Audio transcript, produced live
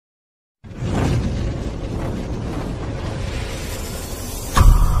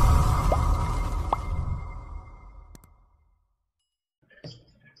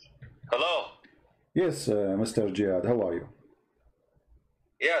Hello. Yes, Mr. Jihad, how are you?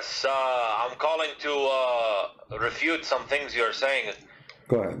 Yes, I'm calling to refute some things you're saying.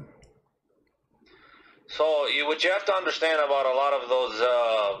 Go ahead. So, what you have to understand about a lot of those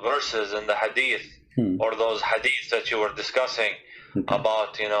verses in the hadith, or those hadiths that you were discussing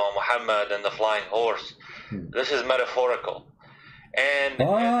about, Muhammad and the flying horse, this is metaphorical. And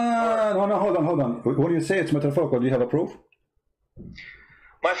no, hold on. When you say it's metaphorical, do you have a proof?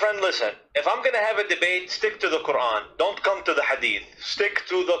 my friend, listen, if I'm going to have a debate, stick to the Quran. Don't come to the hadith. Stick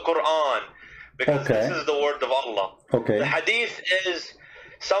to the Quran. Because this is the word of Allah. Okay. The hadith is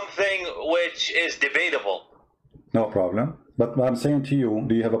something which is debatable. No problem. But I'm saying to you,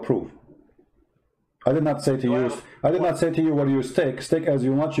 do you have a proof? I did not say to you. I did not say to you where you stick. Stick as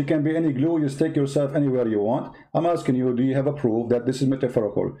you want. You can be any glue. You stick yourself anywhere you want. I'm asking you, do you have a proof that this is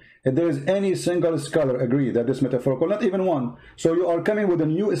metaphorical? If there is any single scholar agree that this is metaphorical, not even one. So you are coming with a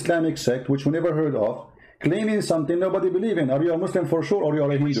new Islamic sect which we never heard of, claiming something nobody believe in. Are you a Muslim for sure, or you are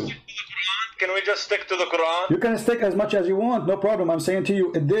a Hindu? Can we just stick to the Quran? You can stick as much as you want. No problem. I'm saying to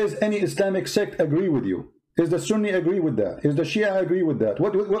you, if there is any Islamic sect agree with you. Is the Sunni agree with that? Is the Shia agree with that?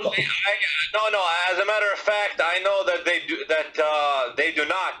 What? No. As a matter of fact, I know that they do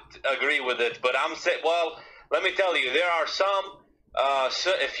not agree with it. But I'm saying, well, let me tell you, there are some.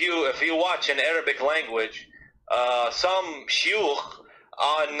 If you watch in Arabic language, some shuyukh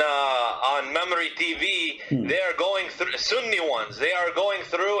on Memory TV, they are going through Sunni ones. They are going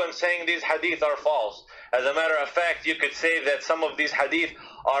through and saying these hadith are false. As a matter of fact, you could say that some of these hadith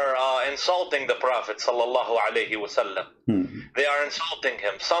are insulting the Prophet sallallahu alaihi wasallam. They are insulting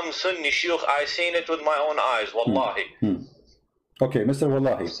him. Some Sunni shuyukh, I seen it with my own eyes, wallahi. Okay, Mr.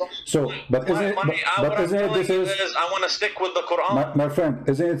 Wallahi. So, but isn't it this is? I want to stick with the Quran. My friend,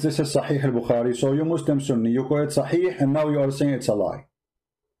 isn't it this is Sahih al-Bukhari? So you Muslim Sunni, you call it Sahih, and now you are saying it's a lie.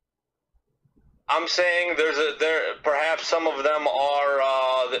 I'm saying perhaps some of them are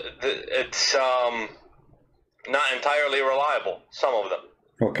it's not entirely reliable. Some of them.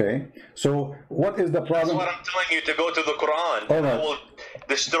 Okay, so what is the problem? That's what I'm telling you, to go to the Quran. All right. I will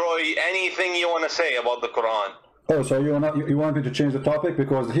destroy anything you want to say about the Quran. Oh, so you want me to change the topic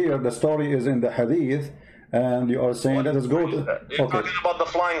because here the story is in the Hadith, and you are saying let us go to. You're talking about the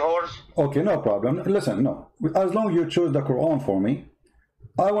flying horse. Okay, no problem. Listen, no. As long as you choose the Quran for me,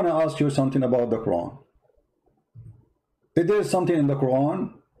 I want to ask you something about the Quran. If there is something in the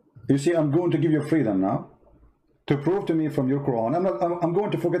Quran, you see, I'm going to give you freedom now to prove to me from your Quran. I'm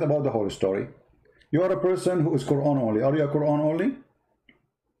going to forget about the whole story. You are a person who is Quran only. Are you a Quran only?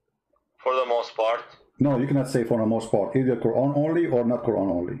 For the most part. No, you cannot say for the most part. Either Quran only or not Quran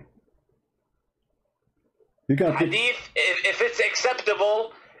only. You cannot. Hadith, if it's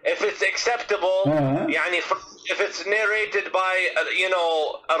acceptable, if it's narrated by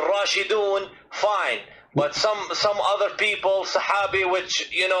al-Rashidun, fine. But some other people, Sahabi, which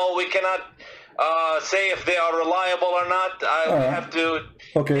we cannot say if they are reliable or not. We have to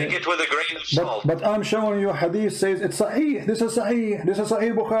take it with a grain of salt. But I'm showing you Hadith says it's Sahih. This is Sahih. This is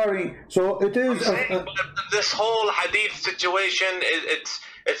Sahih Bukhari. So it is. This whole Hadith situation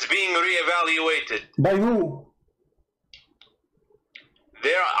it's being reevaluated. By who?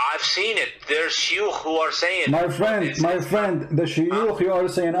 I've seen it. There's shuyukh who are saying. My friend, the shuyukh you are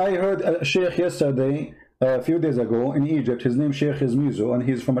saying. I heard a sheikh yesterday, a few days ago in Egypt. His name Sheikh Mizo, and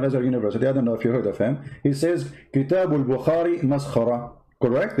he's from Al-Azhar University. I don't know if you heard of him. He says Kitab al-Bukhari maskhara.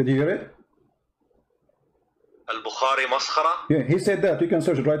 Correct? Did you hear it? Al-Bukhari maskhara? Yeah, he said that. You can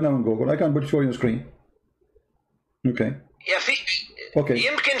search it right now on Google. I can put it for you on the screen. Okay. Yeah, okay.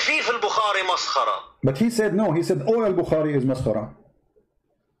 يمكن في البخاري مسخرة. But he said no. He said all al-Bukhari is maskhara.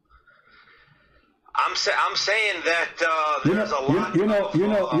 I'm saying that there's a lot. You know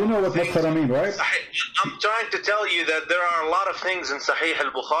what maskhara mean, right? I'm trying to tell you that there are a lot of things in Sahih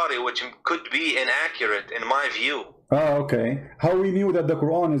al-Bukhari which could be inaccurate in my view. Ah, okay. How we knew that the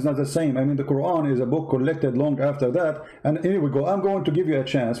Quran is not the same? I mean, the Quran is a book collected long after that. And here we go. I'm going to give you a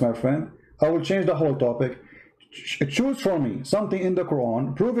chance, my friend. I will change the whole topic. Choose for me something in the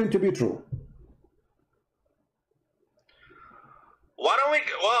Quran proven to be true. Why don't we?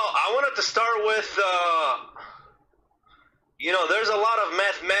 Well, I wanted to start with, there's a lot of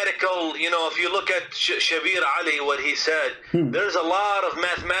mathematical, if you look at Shabir Ali, what he said, there's a lot of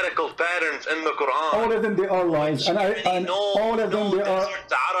mathematical patterns in the Quran. All of them, they are lies. And all of them, they are,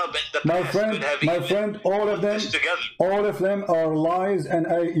 my friend, all of them are lies. And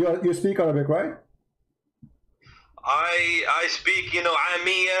you speak Arabic, right? I speak, you know,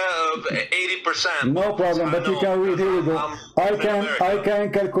 Amia of 80%. No problem, but you can read. Here we go. I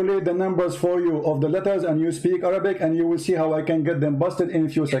can calculate the numbers for you of the letters, and you speak Arabic, and you will see how I can get them busted in a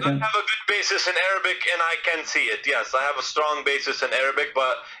few seconds. I have a good basis in Arabic, and I can see it. Yes, I have a strong basis in Arabic,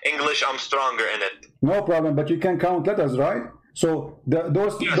 but English, I'm stronger in it. No problem, but you can count letters, right? So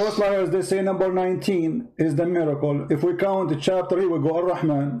those liars, they say number 19 is the miracle. If we count the chapter, here we go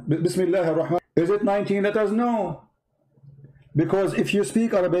Ar-Rahman, Bismillah Ar-Rahman. Is it 19 letters? No. Because if you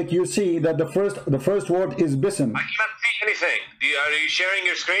speak Arabic, you see that the first word is bism. I cannot see anything. Are you sharing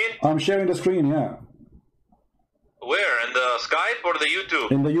your screen? I'm sharing the screen, yeah. Where? In the Skype or the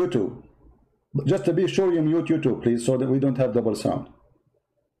YouTube? In the YouTube. Just to be sure you mute YouTube, please, so that we don't have double sound.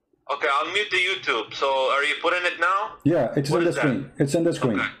 Okay, I'll mute the YouTube. So are you putting it now? Yeah, it's in the screen. It's in the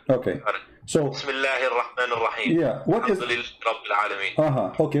screen. Okay. So Bismillahir-Rahmanir-Rahim. Yeah, what is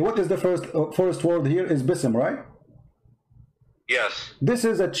okay, what is the first word here is bism, right? Yes. This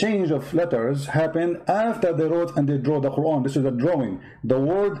is a change of letters happened after they wrote and they draw the Quran. This is a drawing.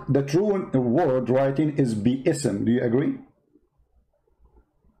 The true word writing is bi-ism. Do you agree?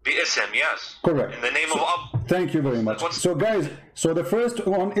 Bi-ism, yes. Correct. In the name of Allah. Thank you very much. So guys, so the first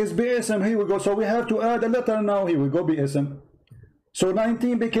one is bi-ism. Here we go. So we have to add a letter now. Here we go, bi-ism. So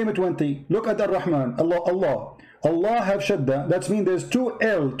 19 became a 20. Look at Ar-Rahman. Allah have shadda. That means there's two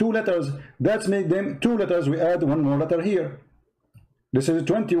letters. That's make them two letters. We add one more letter here. This is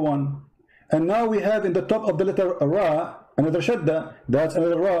 21. And now we have in the top of the letter Ra, another shadda. That's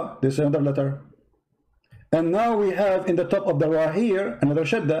another Ra. This is another letter. And now we have in the top of the Ra here, another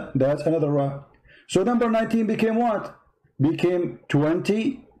shadda. That's another Ra. So number 19 became what? Became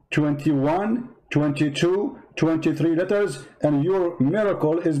 20, 21, 22, 23 letters. And your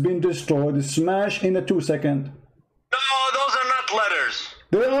miracle is being destroyed, smashed in a 2 seconds. No, those are not letters.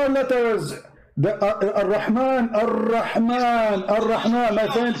 They are letters. Ar-Rahman, my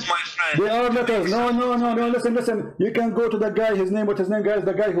friend. They are letters. No, listen. You can go to the guy, what's his name, guys?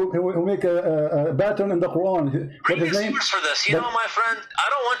 The guy who make a pattern in the Quran. What's his name? For this. You know, my friend, I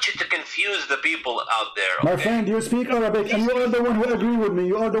don't want you to confuse the people out there. Okay? My friend, you speak Arabic, and you are the one who agree with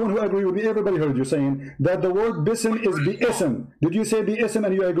me. Everybody heard you saying that the word bism is bi-ism. Did you say bi-ism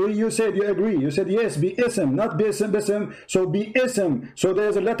and you agree? You said you agree. You said yes, bi-ism, not bism. So bi-ism. So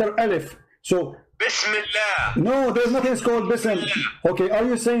there's a letter alif. So Bismillah. No, there's nothing called bism. Okay, are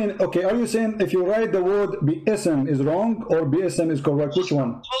you saying if you write the word bi-ism is wrong or bi-ism is correct? Which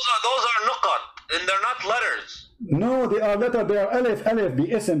one? Those are nuqat, and they're not letters. No, they are letters. They are alif,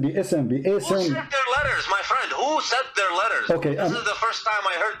 bi-ism. Who said their letters, my friend? Who said their letters? Okay, this is the first time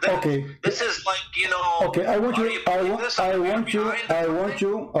I heard that. Okay, this is like, you know. Okay, I want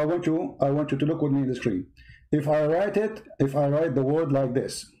you to look with me in the screen. If I write the word like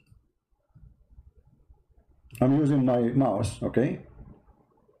this. I'm using my mouse, okay?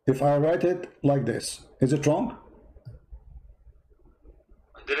 If I write it like this, is it wrong?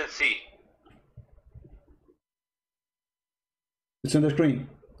 I didn't see. It's in the screen.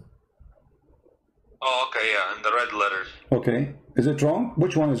 Oh, okay, yeah, in the red letters. Okay, is it wrong?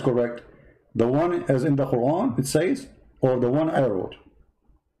 Which one is correct? The one as in the Quran, it says, or the one I wrote?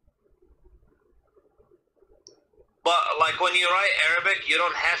 But like when you write Arabic, you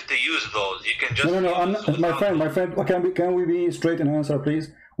don't have to use those. You can just no. I'm not, my friend. Can we be straight in answer,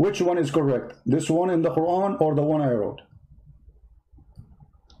 please? Which one is correct? This one in the Quran or the one I wrote?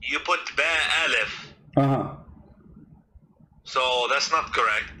 You put ba alif. So that's not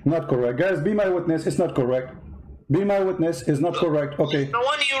correct. Not correct, guys. Be my witness. It's not correct. Be my witness is not correct. Okay. The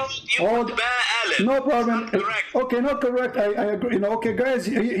one you put ba alif. No problem. Not correct. Okay, not correct. I agree. Okay, guys.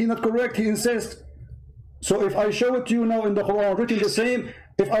 He's not correct. He insists. So if I show it to you now in the Quran, written the same,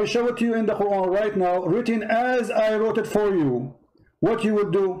 if I show it to you in the Quran right now, written as I wrote it for you, what you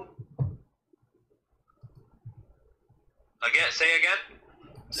would do? Again, say again?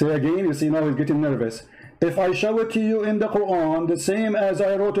 Say again, you see now he's getting nervous. If I show it to you in the Quran, the same as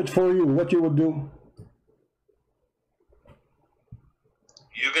I wrote it for you, what you would do?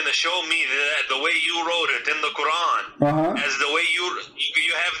 You're going to show me the way you wrote it in the Quran, as the way you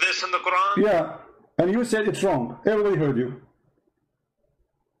have this in the Quran? Yeah. And you said it's wrong. Everybody heard you.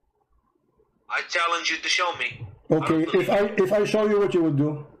 I challenge you to show me. Okay, if I show you, what you would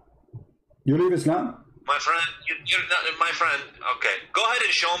do? You leave Islam? My friend, you're not my friend. Okay, go ahead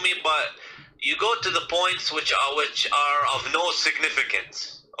and show me, but you go to the points which are of no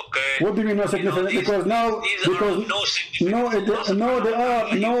significance. Okay. What do you mean no significance? Because now,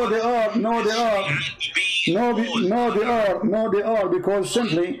 they are because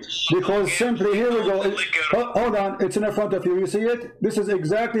simply here we go. Hold on, it's in front of you. You see it? This is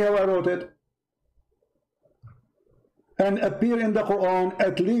exactly how I wrote it. and appear in the Quran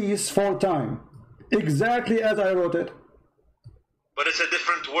at least 4 times, exactly as I wrote it. But it's a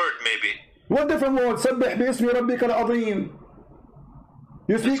different word, maybe. What different word? سبح باسم ربك العظيم.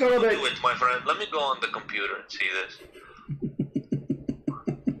 You speak Arabic. Do it, my friend. Let me go on the computer and see this.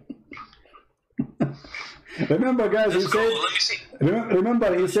 Remember, guys, he said. Let me see.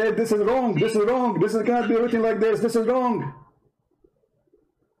 Remember, he said this is wrong. This is wrong. This cannot be written like this. This is wrong.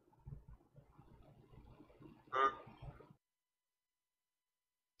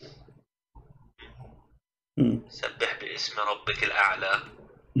 سبح باسم ربك الأعلى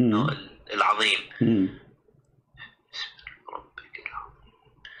العظيم.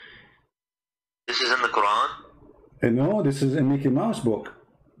 This is in the Quran? No, this is a Mickey Mouse book.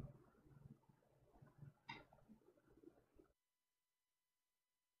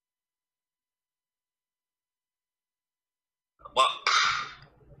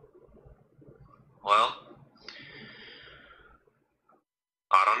 Well,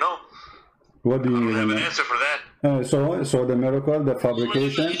 I don't know. What do you have an answer for that? So the miracle, the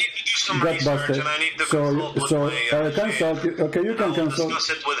fabrication got busted. Consult. Okay, you can consult. Discuss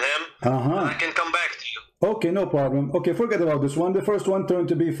it with him. And I can come back to you. Okay, no problem. Okay, forget about this one. The first one turned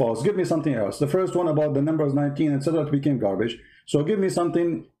to be false. Give me something else. The first one about the numbers 19, etc., became garbage. So give me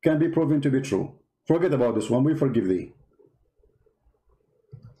something can be proven to be true. Forget about this one. We forgive thee.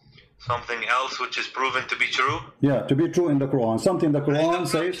 Something else which is proven to be true? Yeah, to be true in the Quran. Something the Quran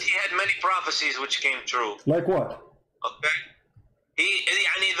says. He had many prophecies which came true. Like what? Okay. The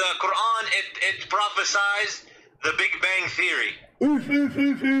Quran, it prophesies the Big Bang Theory.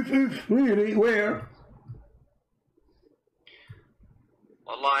 Really? Where?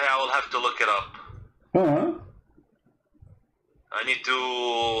 Wallahi, I will have to look it up. I need to,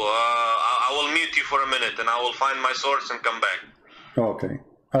 I will mute you for a minute and I will find my source and come back. Okay.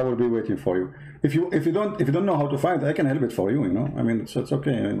 I will be waiting for you. If you don't know how to find, I can help it for you. You know, I mean, it's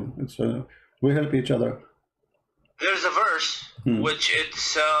okay. We help each other. There's a verse which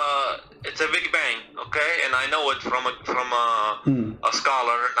it's a Big Bang, okay, and I know it from a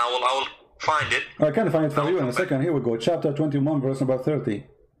scholar, and I will find it. I can find it for you in a second. Here we go. Chapter 21, verse number 30.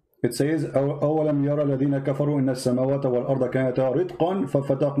 It says, أولم يرى الذين كفروا إن السماوات والأرض كانتا رتقا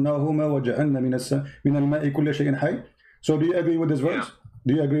ففتقناهما وجعلنا من الماء كل شيء حي. So do you agree with this verse? Yeah.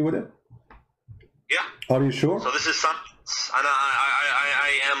 Do you agree with it? Yeah. Are you sure? So this is something, and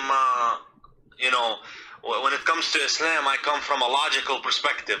I am, when it comes to Islam, I come from a logical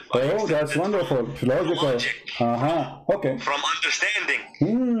perspective. Oh, that's wonderful. Logical. Logic. Okay. From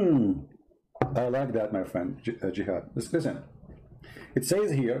understanding. I like that, my friend, Jihad. Listen. It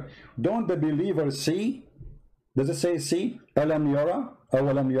says here, don't the believers see? Does it say see? Alam yara?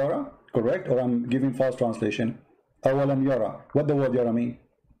 Awalam yara? Correct? Or I'm giving false translation? Awalam yara. What the word yara mean?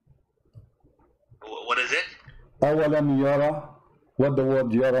 What is it? Awalam yara. What the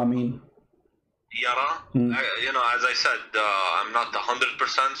word yara mean? Yara? As I said, I'm not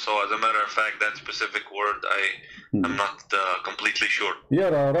 100%, so as a matter of fact, that specific word, I'm not completely sure.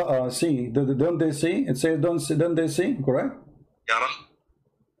 Yara, ra'a, see. Don't they see? It says don't they see? Correct? Yara?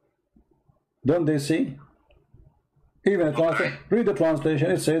 Don't they see? Even read the translation,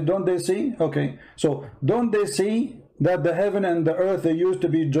 it says, don't they see? Okay, so don't they see that the heaven and the earth, they used to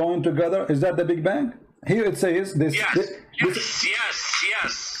be joined together? Is that the Big Bang? Here it says this. Yes.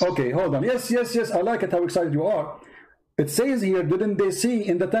 Okay, hold on. Yes. I like it how excited you are. It says here, didn't they see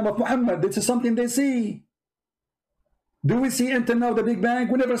in the time of Muhammad? This is something they see. Do we see until now the Big Bang?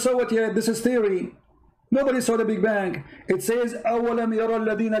 We never saw it yet. This is theory. Nobody saw the Big Bang. It says, أَوَلَمْ يَرَى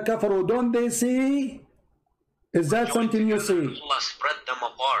الَّذِينَ كَفَرُوا. Don't they see? Is that something you see? Allah spread them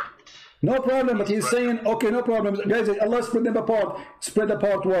apart. No problem, but he's saying, okay, no problem. Guys, Allah spread them apart. Spread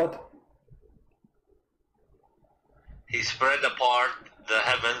apart what? He spread apart the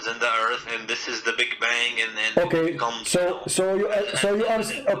heavens and the earth, and this is the Big Bang, and then okay. So you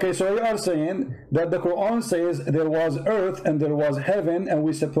are saying that the Quran says there was earth and there was heaven, and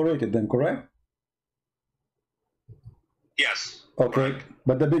we separated them, correct? Yes. Okay, correct.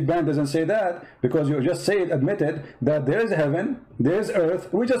 But the Big Bang doesn't say that, because you just admitted that there is heaven, there is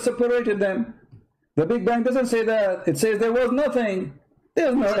earth, we just separated them. The Big Bang doesn't say that. It says there was nothing.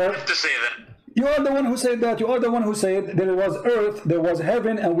 There's no earth. To say that. You are the one who said that. You are the one who said there was earth, there was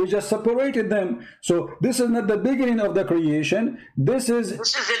heaven, and we just separated them. So this is not the beginning of the creation. This is an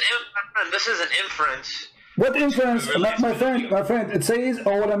inference. What inference? My friend, it says,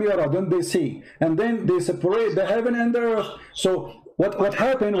 "Awalam yara," don't they see? And then they separate the heaven and the earth. So what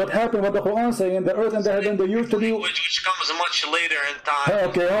happened? What the Quran saying? The earth and the heaven, they used to be. Which comes much later in time.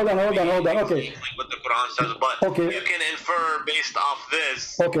 Okay, hold on. Okay. What the Quran says, but okay. You can infer based off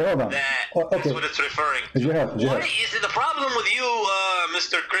this. Okay, hold on. That's what it's referring to. Jihad. What is the problem with you,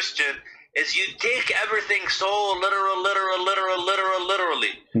 Mr. Christian? Is you take everything so literally, like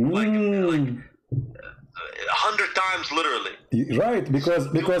 100 times literally. Right,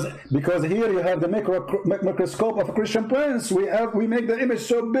 because here you have the microscope of a Christian prince. We make the image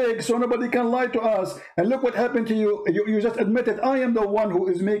so big so nobody can lie to us. And look what happened to you. You just admitted I am the one who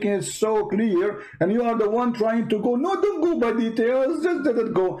is making it so clear, and you are the one trying to go. No, don't go by details. Just let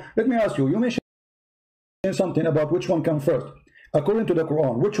it go. Let me ask you. You mentioned something about which one comes first. According to the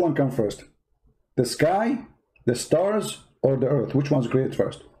Quran, which one comes first? The sky, the stars, or the earth? Which one's created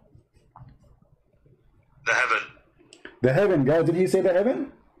first? The heaven. The heaven, guys. Did he say the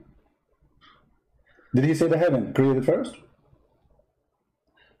heaven? Did he say the heaven created first?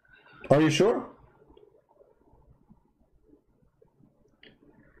 Are you sure?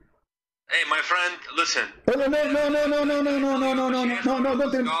 Hey, my friend, listen. No, don't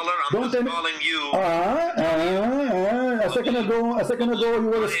calling you. A second ago you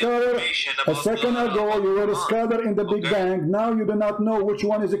were a scholar. A second ago you were a scholar in the Big Bang. Now you do not know which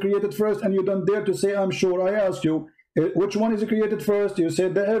one is created first, and you don't dare to say I'm sure. I asked you which one is created first. You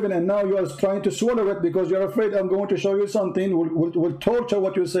said the heaven, and now you are trying to swallow it because you're afraid I'm going to show you something. Will torture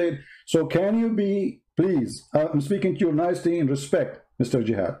what you said. So can you be, please? I'm speaking to you nicely in respect, Mr.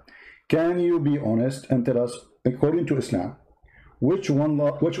 Jihad. Can you be honest and tell us, according to Islam, which one?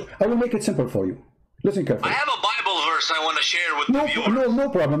 I will make it simple for you. Listen carefully. I have a Bible verse I want to share with the viewers. No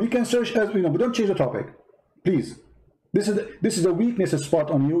problem. You can search as you know, but don't change the topic, please. This is a weakness spot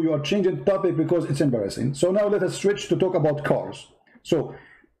on you. You are changing the topic because it's embarrassing. So now let us switch to talk about cars. So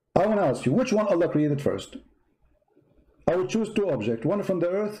I want to ask you, which one Allah created first? I will choose two objects, one from the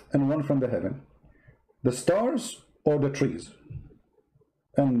earth and one from the heaven. The stars or the trees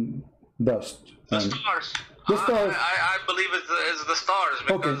and dust. The stars. The stars. I believe it's the stars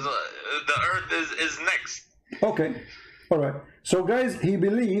because the earth is next. Okay. All right. So guys, he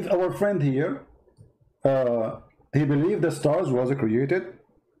believed, our friend here, he believed the stars was created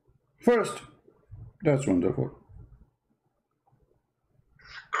first. That's wonderful.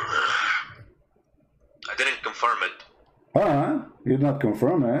 I didn't confirm it. You did not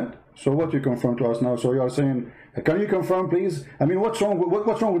confirm it. So what you confirm to us now? So you are saying, can you confirm, please? I mean, what's wrong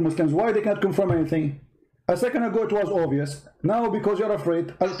with Muslims? Why they can't confirm anything? A second ago it was obvious. Now because you're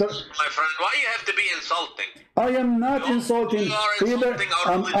afraid. My friend, why you have to be insulting? I am not insulting.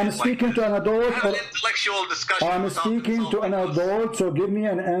 I'm speaking to an adult. Have an intellectual discussion. I'm speaking to an adult, so give me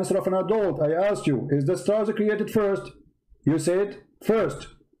an answer of an adult. I asked you, is the stars created first? You said first.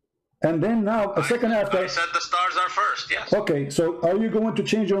 And then now, a second after. I said the stars are first, yes. Okay, so are you going to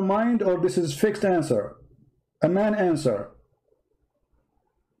change your mind, or this is fixed answer? A man answer.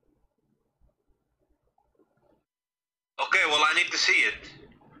 Okay, well, I need to see it.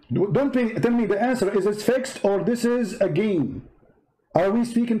 Don't tell me the answer. Is it fixed, or this is a game? Are we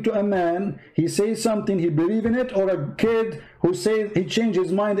speaking to a man, he says something, he believes in it, or a kid who says he changes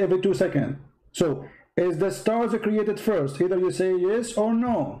his mind every 2 seconds? So, is the stars created first? Either you say yes or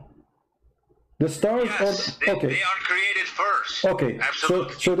no. The stars they are created first. Okay,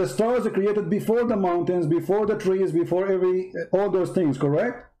 absolutely. So the stars are created before the mountains, before the trees, before all those things,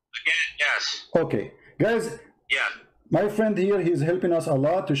 correct? Again, yes. Okay, guys. Yeah. My friend here, he's helping us a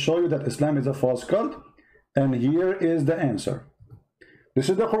lot to show you that Islam is a false cult, and here is the answer. This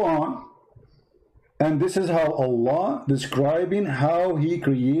is the Quran, and this is how Allah describing how He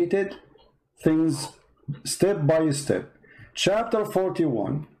created things step by step. Chapter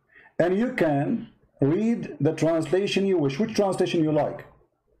 41. And you can read the translation you wish. Which translation you like?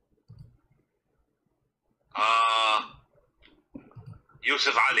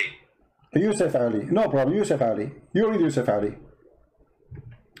 Yusuf Ali. Yusuf Ali. No problem. Yusuf Ali. You read Yusuf Ali.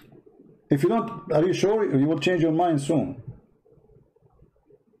 If you don't, are you sure you will change your mind soon?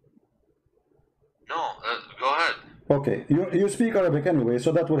 No, go ahead. Okay. You speak Arabic anyway,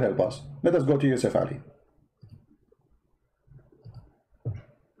 so that will help us. Let us go to Yusuf Ali.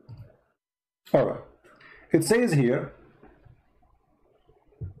 All right. It says here,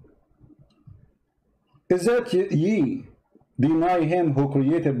 is that ye deny him who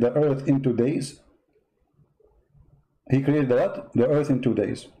created the earth in 2 days? He created what? The earth in 2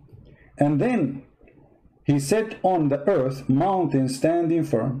 days. And then he set on the earth mountains standing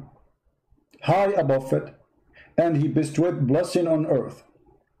firm, high above it, and he bestowed blessing on earth,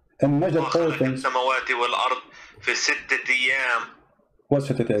 and measured all things. What's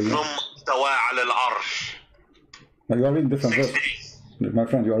it? You are reading different verses. My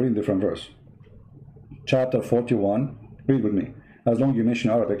friend, you are reading different verse. Chapter 41. Read with me. As long as you mention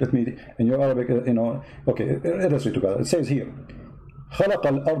Arabic, let me, in your Arabic, you know, okay, let us read together. It says here, خلق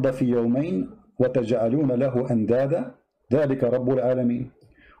الأرض في يومين وتجعلون له أندادا ذلك رب العالمين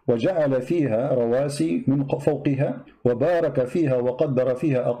وجعل فيها رواسي من فوقها وبارك فيها وقدر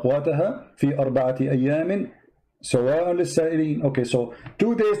فيها أقواتها في 4 أيام سواء للسائلين. Okay, so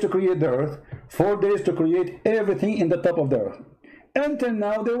 2 days to create the earth, 4 days to create everything in the top of the earth. Until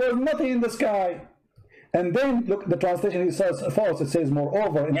now there was nothing in the sky. And then look, the translation is false. It says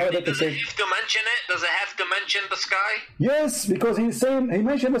moreover in Arabic. Does it have to mention it? Does it have to mention the sky? Yes, because he's saying, he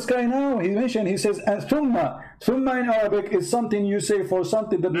mentioned the sky now. He says thumma. Thumma in Arabic is something you say for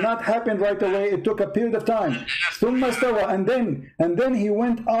something that did not happen right away. It took a period of time. Thumma stawa, and then he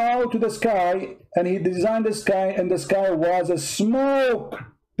went out to the sky and he designed the sky, and the sky was a smoke.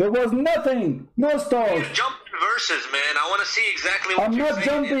 There was nothing, no stars. You jumped verses, man. I want to see exactly what I'm you're not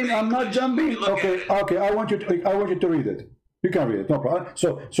saying. jumping. I'm not jumping. Okay. I want you to read it. You can read it, no problem.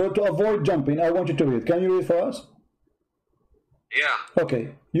 So to avoid jumping, I want you to read. Can you read for us? Yeah.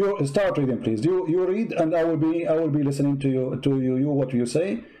 Okay. You start reading, please. You read, and I will be listening to you what you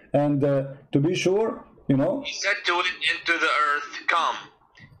say, and to be sure, you know. He said to it, into the earth, come,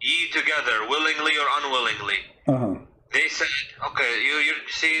 ye together, willingly or unwillingly. They said, okay, you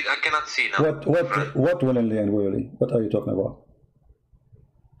see, I cannot see now. What willingly and willingly? What are you talking about?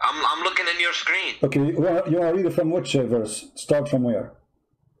 I'm looking in your screen. Okay, you want to read it from which verse? Start from where?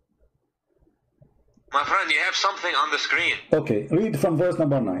 My friend, you have something on the screen. Okay, read from verse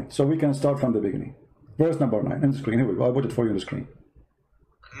number 9, so we can start from the beginning. Verse number 9 on the screen. Here we go. I put it for you on the screen.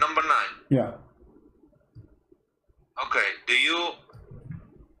 Number 9. Yeah. Okay. Do you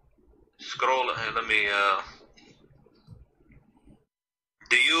scroll? Let me.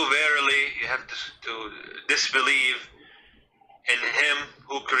 Do you verily, you have to disbelieve in him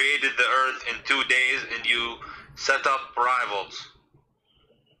who created the earth in 2 days, and you set up rivals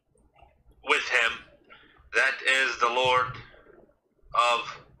with him? That is the Lord of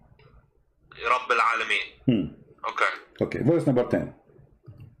Rabb al-Alamin. Okay. Okay, verse number 10.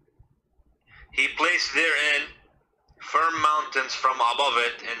 He placed therein firm mountains from above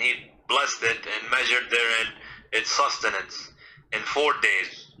it, and he blessed it and measured therein its sustenance in 4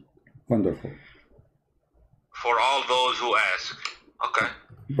 days. Wonderful. For all those who ask. Okay.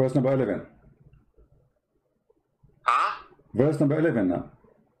 Verse number 11. Huh? Verse number 11 now.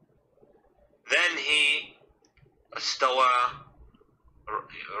 Then he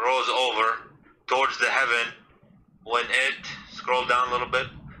rose over towards the heaven when it, scroll down a little bit,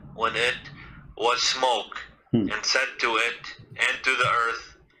 when it was smoke, and said to it and to the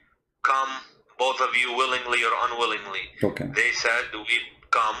earth, come, both of you, willingly or unwillingly. Okay. They said, we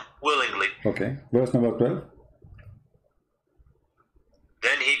come willingly. Okay. Verse number 12.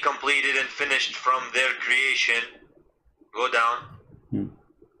 Then he completed and finished from their creation, go down,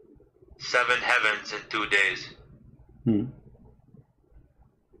 7 heavens in 2 days.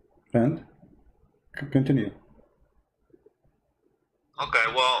 And continue. Okay,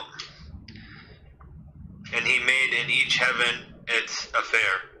 well, and he made in each heaven its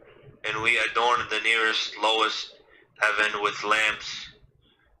affair, and we adorned the nearest, lowest heaven with lamps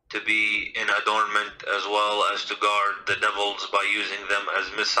to be in adornment, as well as to guard the devils by using them as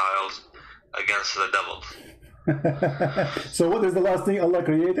missiles against the devils. So what is the last thing Allah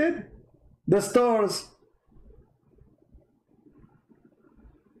created? The stars.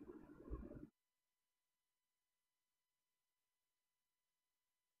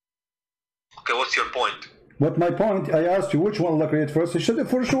 Okay, what's your point? But my point, I asked you which one Allah created first. You should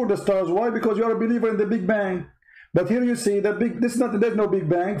for sure the stars. Why? Because you are a believer in the Big Bang. But here you see that there's no Big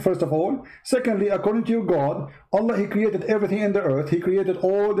Bang, first of all. Secondly, according to your God, Allah, He created everything in the earth. He created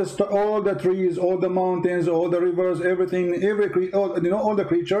all the trees, all the mountains, all the rivers, everything, all the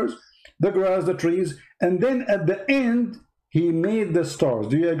creatures, the grass, the trees, and then at the end He made the stars.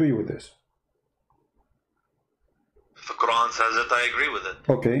 Do you agree with this? If the Quran says it, I agree with it.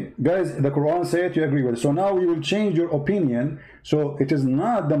 Okay, guys, the Quran says you agree with it. So now we will change your opinion. So it is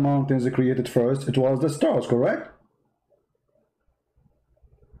not the mountains that created first; it was the stars, correct?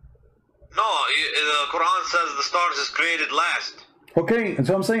 No, the Quran says the stars is created last. Okay, and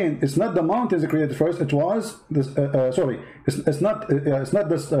so I'm saying it's not the mountains that created first. It was this. It's not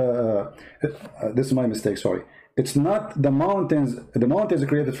this. This is my mistake. Sorry, it's not the mountains. The mountains that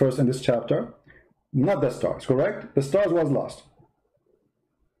created first in this chapter, not the stars. Correct? The stars was last.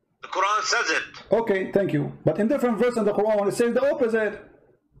 The Quran says it. Okay, thank you. But in different verse in the Quran, it says the opposite.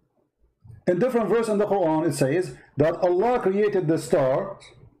 In different verse in the Quran, it says that Allah created the stars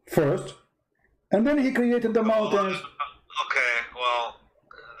first, and then He created the mountains. Okay, well,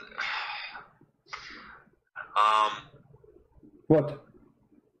 What?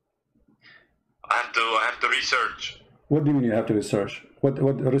 I have to research. What do you mean you have to research? What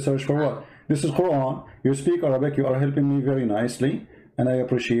research for what? This is Quran. You speak Arabic. You are helping me very nicely, and I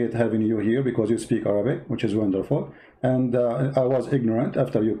appreciate having you here because you speak Arabic, which is wonderful. And I was ignorant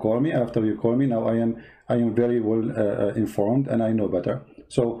after you call me. Now I am very well informed, and I know better.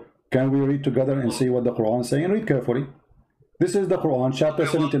 So can we read together and see what the Quran is saying? Read carefully. This is the Quran, chapter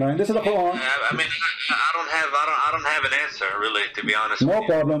 79. This is the Quran. I mean, I don't have an answer, really, to be honest. No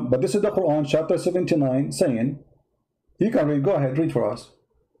problem. But this is the Quran, chapter 79, saying, you can read. Go ahead, read for us.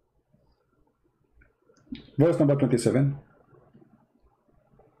 Verse number 27.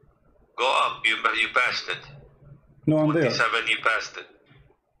 Go up. You passed it. No, I'm there. 27. You passed it.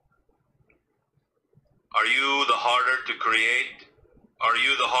 Are you the harder to create? Are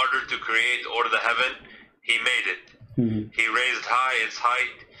you the harder to create, or the heaven? He made it. He raised high its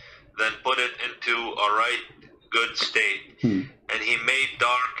height, then put it into a right good state. And he made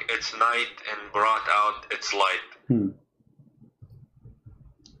dark its night and brought out its light.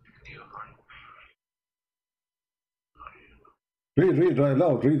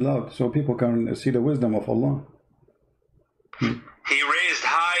 Read loud, so people can see the wisdom of Allah. He raised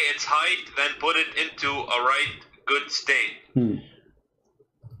high its height, then put it into a right good state.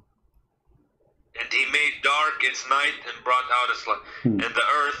 And he made dark its night and brought out its light. And the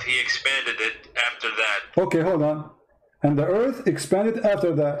earth, he expanded it after that. Okay, hold on. And the earth expanded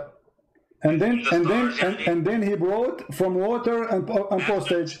after that. And then he brought from water and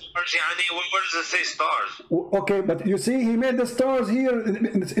postage. Where does it say stars? Okay, but you see, he made the stars here.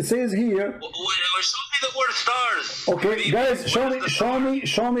 It says here. Show me the word stars. Okay, guys,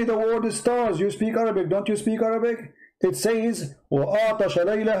 show me the word stars. You speak Arabic, don't you speak Arabic? It says, وَآتَشَ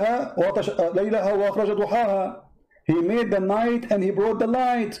لَيْلَهَا وَأَخْرَجَ ضُحَاهَا. He made the night and he brought the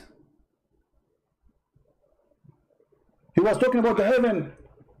light. He was talking about the heaven.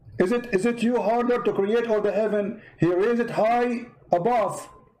 Is it you harder to create all the heaven? He raised it high above,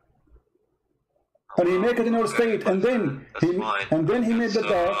 and he make it in our state, and then he made the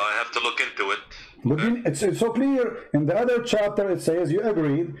dark. I have to look into it. But then it's so clear. In the other chapter it says you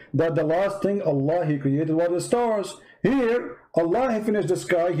agreed that the last thing Allah he created was the stars. Here Allah he finished the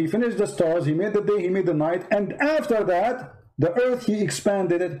sky, he finished the stars, he made the day, he made the night, and after that the earth he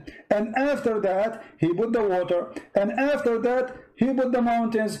expanded it, and after that he put the water, and after that he put the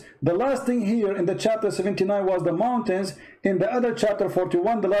mountains. The last thing here in the chapter 79 was the mountains. In the other chapter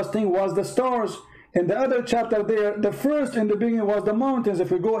 41 the last thing was the stars. In the other chapter there, the first in the beginning was the mountains.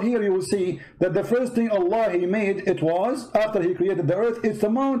 If we go here, you will see that the first thing Allah he made, it was, after he created the earth, it's the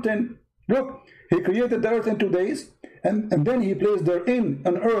mountain. Look, he created the earth in 2 days, and then he placed therein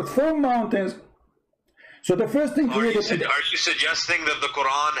an earth from mountains. So the first thing created... Are you suggesting that the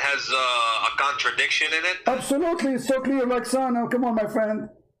Quran has a contradiction in it? Absolutely, it's so clear like sun. Now, come on, my friend.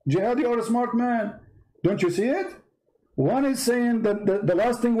 Jihad, you're a smart man. Don't you see it? One is saying that the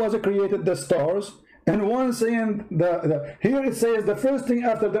last thing was created, the stars, and one saying here it says the first thing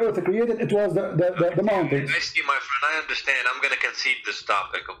after the earth created, it was the mountains. I see, my friend, I understand. I'm going to concede this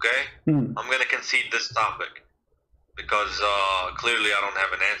topic, okay? I'm going to concede this topic because clearly I don't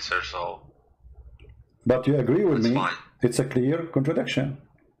have an answer, so... But you agree with me, fine. It's a clear contradiction.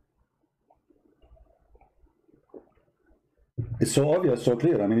 It's so obvious, so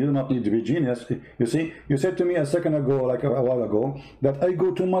clear. I mean, you do not need to be genius. You see, you said to me a second ago, like a while ago, that I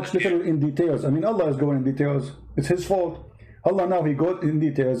go too much little in details. I mean, Allah is going in details. It's his fault. Allah now, he got in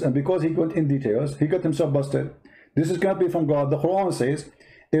details, and because he got in details, he got himself busted. This is going to be from God. The Quran says,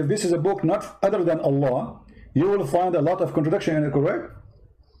 if this is a book not other than Allah, you will find a lot of contradiction in it, correct?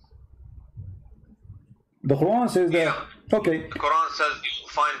 The Quran says that... Yeah. Okay. The Quran says you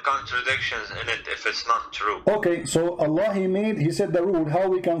find contradictions in it if it's not true. Okay, so Allah he said the rule how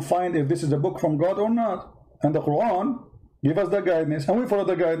we can find if this is a book from God or not. And the Quran give us the guidance, and we follow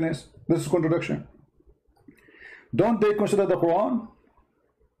the guidance. This is contradiction. Don't they consider the Quran?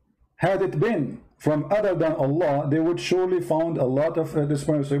 Had it been from other than Allah, they would surely found a lot of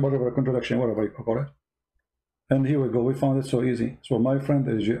whatever contradiction, whatever you call it. And here we go, we found it so easy. So my friend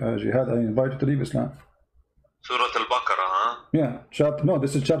Jihad, I invite you to leave Islam. Surah Al-Baqarah, huh? Yeah,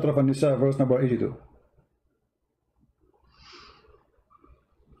 this is chapter of An-Nisa, verse number 82.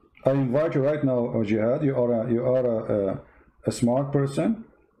 I invite you right now, Jihad. You are a smart person,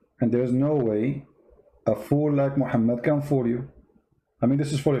 and there's no way a fool like Muhammad can fool you. I mean,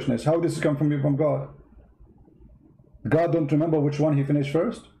 this is foolishness. How this come from God? God don't remember which one he finished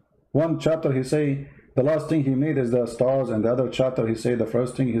first? One chapter he say the last thing he made is the stars, and the other chapter he say the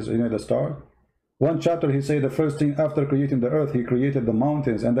first thing he made the star. One chapter he said the first thing after creating the earth, he created the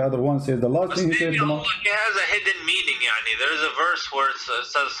mountains, and the other one says the last thing he said the mountains. It has a hidden meaning, yani. There's a verse where it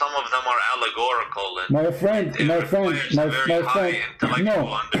says some of them are allegorical. And my friend, no. Understanding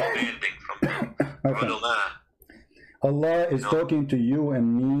from the Allah is talking to you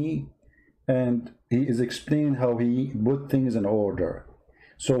and me, and he is explaining how he put things in order.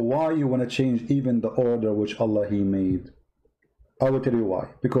 So why you want to change even the order which Allah he made? I will tell you why.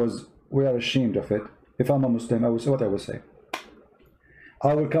 Because we are ashamed of it. If I'm a Muslim, I will say what I will say.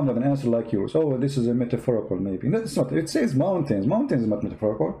 I will come with an answer like yours. Oh, this is a metaphorical maybe. No, it's not. It says mountains. Mountains is not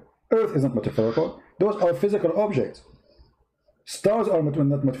metaphorical. Earth is not metaphorical. Those are physical objects. Stars are not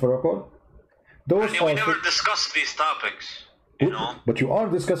metaphorical. Those we never discussed these topics, you know. But you are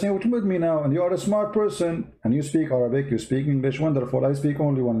discussing it with me now, and you are a smart person, and you speak Arabic, you speak English, wonderful. I speak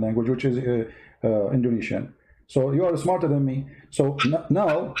only one language, which is Indonesian. So you are smarter than me. So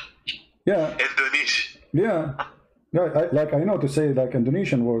now, yeah. Indonesian. Yeah. Yeah, I know to say like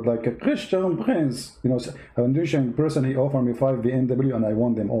Indonesian word, like a Christian prince, you know, an Indonesian person, he offered me 5 BMW and I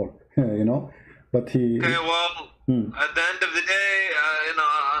won them all, you know, but he... Okay, well, at the end of the day, you know,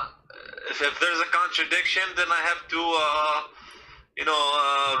 if there's a contradiction, then I have to, you know,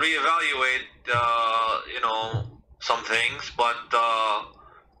 reevaluate, you know, some things, but I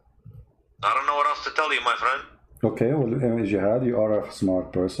don't know what else to tell you, my friend. Okay, well, Jihad, you are a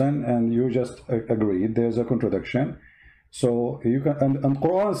smart person, and you just agreed there's a contradiction. So you can, and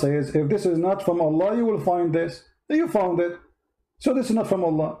Quran says, if this is not from Allah, you will find this. You found it. So this is not from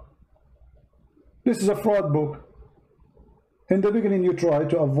Allah. This is a fraud book. In the beginning, you try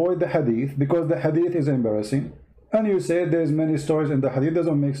to avoid the hadith because the hadith is embarrassing. And you say there's many stories in the hadith,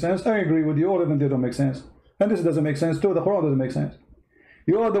 doesn't make sense. I agree with you, all of them, they don't make sense. And this doesn't make sense too, the Quran doesn't make sense.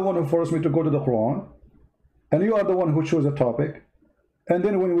 You are the one who forced me to go to the Quran. And you are the one who chose a topic. And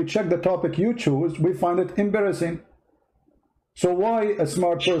then when we check the topic you choose, we find it embarrassing. So why a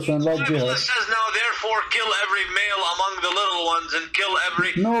smart person like Jihad? It says now, therefore, kill every male among the little ones and kill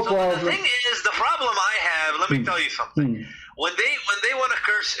every... No problem. The thing is, the problem I have, let me tell you something. When they want to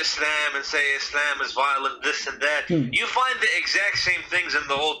curse Islam and say Islam is violent, this and that, you find the exact same things in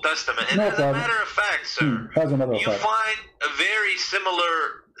the Old Testament. And as a matter of fact, sir, you find a very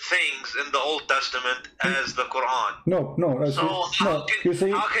similar things in the Old Testament as the Quran. No. So how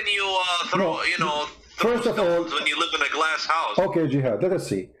can you throw, you know, first of all, when you live in a glass house? Okay, Jihad, let us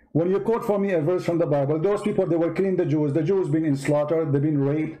see. When you quote for me a verse from the Bible, those people, they were killing the Jews. The Jews been slaughtered, they've been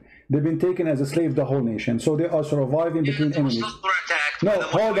raped, they've been taken as a slave, the whole nation. So they are surviving between enemies. No,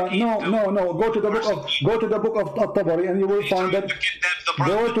 hold on. No. Go to the book of At-Tabari and you will find that.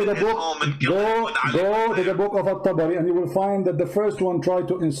 Go to the book of At-Tabari and you will find that the first one tried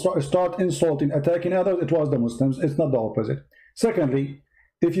to start insulting, attacking others. It was the Muslims. It's not the opposite. Secondly,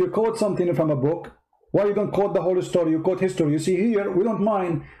 if you quote something from a book, why you don't quote the whole story? You quote history. You see here, we don't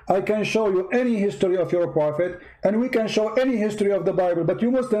mind. I can show you any history of your prophet, and we can show any history of the Bible. But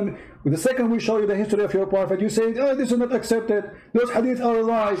you Muslim, the second we show you the history of your prophet, you say, oh, this is not accepted. Those hadith are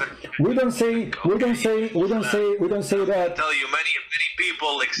lies. We don't say that. I tell you, many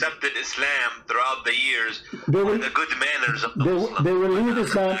people accepted Islam throughout the years for the good manners of the Muslims. They will leave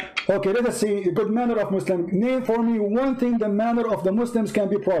Islam. Okay, let us see the good manner of Muslim. Name for me one thing the manner of the Muslims can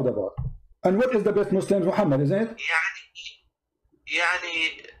be proud about. And what is the best Muslims? Muhammad, isn't it?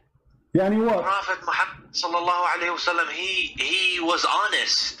 يعني what? Prophet Muhammad sallallahu alayhi wasallam, he was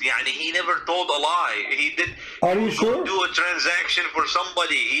honest. He never told a lie. He did. Are you sure? Do a transaction for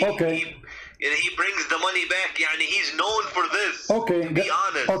somebody. Okay. He brings the money back. He's known for this. Okay. To be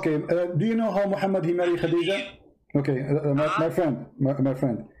honest. Okay. Do you know how Muhammad he married Khadija? Okay, my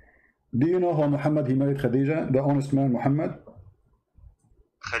friend. Do you know how Muhammad he married Khadija, the honest man Muhammad?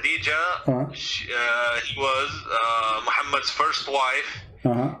 Khadija, he was Muhammad's first wife.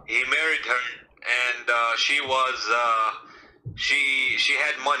 He married her, and she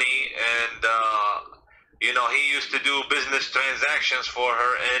had money, and he used to do business transactions for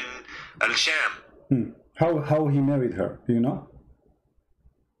her in Al-Sham. How he married her? Do you know?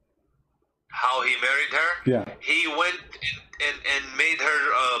 How he married her? Yeah. He went and made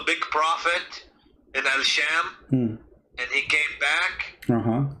her a big profit in Al-Sham. And he came back,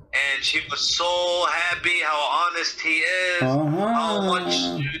 and she was so happy how honest he is, how much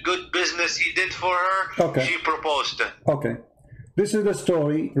good business he did for her. Okay. She proposed to him. Okay. This is the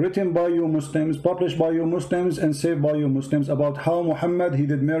story written by you Muslims, published by you Muslims, and saved by you Muslims about how Muhammad, he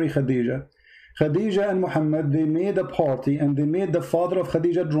did marry Khadija. Khadija and Muhammad, they made a party, and they made the father of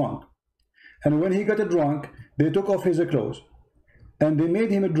Khadija drunk. And when he got drunk, they took off his clothes, and they made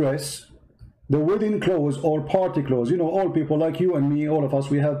him a dress the wedding clothes or party clothes. You know, all people like you and me, all of us,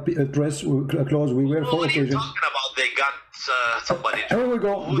 we have dress clothes we wear for what occasion. What are you talking about? They got somebody. Here we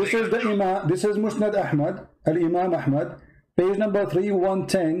go. This is the Imam. This is Musnad Ahmad, Al-Imam Ahmad, page number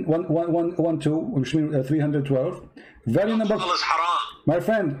 3110, 112, which means 312. Very number. My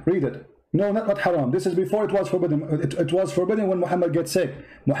friend, read it. No, not haram. This is before it was forbidden. It was forbidden when Muhammad gets sick.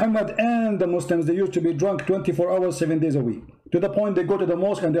 Muhammad and the Muslims, they used to be drunk 24 hours, 7 days a week. To the point they go to the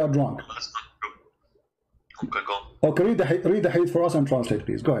mosque and they are drunk. That's not true. Okay, go. Okay, read the hadith for us and translate,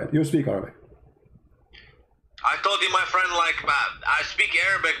 please. Go ahead. You speak Arabic. I told you, my friend, like, I speak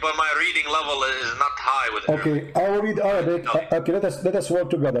Arabic, but my reading level is not high with Arabic. Okay, I will read Arabic. Okay, let us work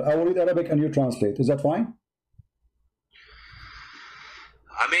together. I will read Arabic and you translate. Is that fine?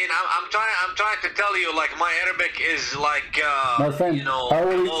 I mean, I'm trying to tell you, like, my Arabic is like, my friend, you know,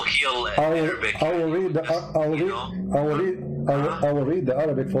 colloquial Arabic. I will read the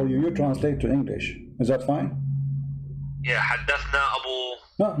Arabic for you. You translate to English. Is that fine? Yeah, حدثنا أبو.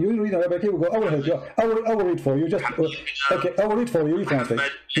 No, you read Arabic. Here we go. I will read for you. Just okay. I will read for you. You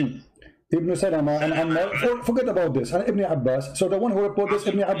translate. Ibn Salama and Ammar. Forget about this. And Ibn Abbas. So the one who reported this,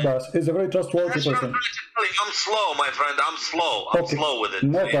 Ibn Abbas, is a very trustworthy person. I'm slow, my friend. I'm slow. I'm slow with it.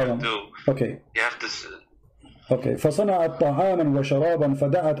 No problem. Okay. You have to. Okay. فصنعت طعاما وشرابا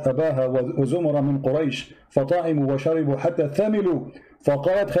فدعت أباها وزمر من قريش فطعموا وشربوا حتى ثملوا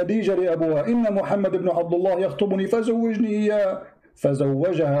فقالت خديجة لأبوها إن محمد بن عبد الله يخطبني فزوجني إياه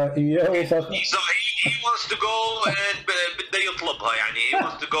فزوجها إياه He wants to go and بده يطلبها يعني he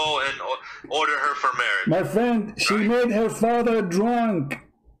wants to go and order her for marriage. My friend, she made her father drunk.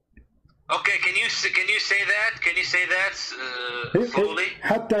 Okay, can you say that? Can you say that slowly?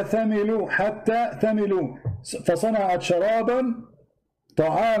 حتى ثملوا فصنعت شرابا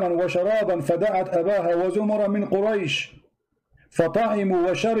طعاما وشرابا فدعت أباها وزمر من قريش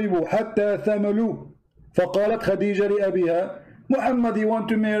فطعموا وشربوا حتى ثملوا فقالت خديجة لأبيها محمد, you want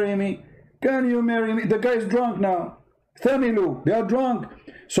to marry me? Can you marry me? The guy is drunk now. ثملوا, they are drunk.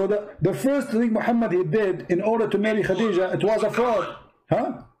 So the first thing Muhammad he did in order to marry Khadija, it was a fraud.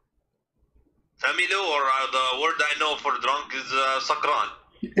 Huh? ثملوا, or the word I know for drunk is sakran.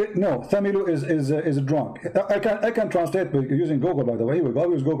 No, ثملوا is drunk. I can translate using Google, by the way. Here we go.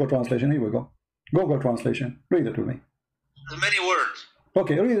 I'll use Google translation. Here we go. Google translation. Read it to me. There's many words.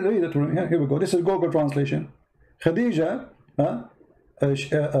 Okay, read it to me. Here we go. This is Google translation. Khadija,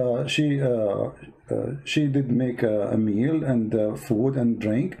 she did make a meal and food and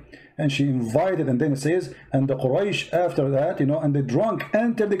drink, and she invited, and then it says, and the Quraysh after that, you know, and they drunk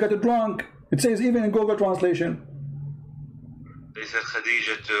until they got drunk. It says even in Google translation. They said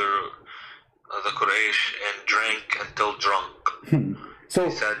Khadija to the Quraysh and drank until drunk.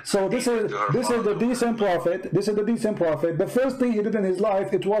 So this is the decent prophet. This is the decent prophet. The first thing he did in his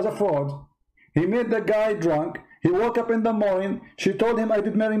life, it was a fraud. He made the guy drunk. He woke up in the morning. She told him, "I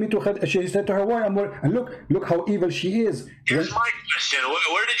did marry me to Khadija." She said to her, "Why am I?" And look how evil she is. Here's my question: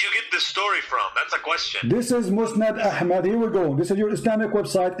 where did you get this story from? That's a question. This is Musnad Ahmad. Here we go. This is your Islamic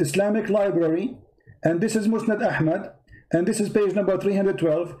website, Islamic Library, and this is Musnad Ahmad, and this is page number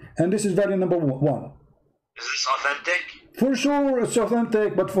 312, and this is volume number 1. Is this authentic? For sure, it's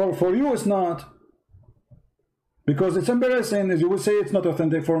authentic, but for you, it's not, because it's embarrassing. As you will say, it's not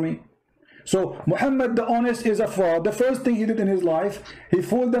authentic for me. So Muhammad the honest is a fraud. The first thing he did in his life, he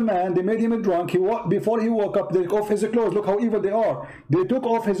fooled the man. They made him drunk. Before he woke up, they took off his clothes. Look how evil they are. They took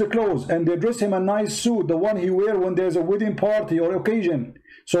off his clothes and they dressed him a nice suit, the one he wear when there's a wedding party or occasion.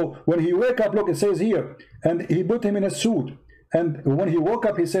 So when he wake up, look, it says here, and he put him in a suit. And when he woke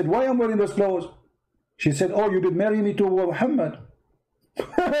up, he said, "Why am I wearing those clothes?" She said, "Oh, you did marry me to Muhammad."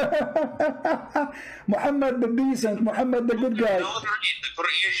 Muhammad the decent, Muhammad the good guy.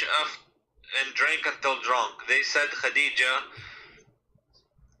 And drank until drunk. They said Khadija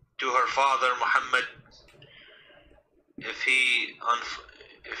to her father Muhammad, if he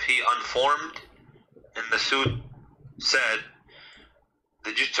unformed in the suit, said,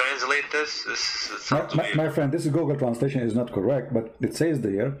 did you translate this? My friend, this is Google translation is not correct, but it says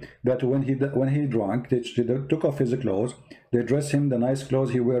there that when he drank, they took off his clothes, they dressed him the nice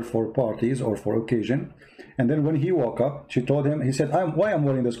clothes he wear for parties or for occasion, and then when he woke up, she told him, he said, why I'm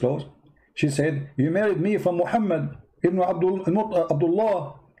wearing this clothes? She said, "You married me from Muhammad ibn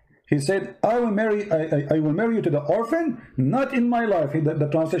Abdullah." He said, I will marry you to the orphan, not in my life. The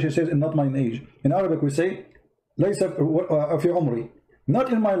translation says, not my age. In Arabic we say, ليس في عمري,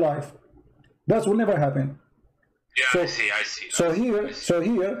 not in my life. That will never happen. Yeah, so, I see. So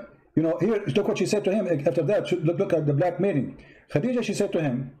here, you know, here look what she said to him after that. Look at the blackmailing. Khadija, she said to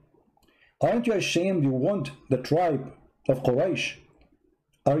him, "Aren't you ashamed? You want the tribe of Quraysh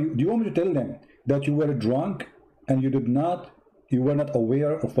Do you want me to tell them that you were drunk and you were not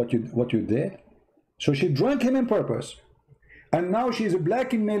aware of what you did? So she drank him on purpose, and now she's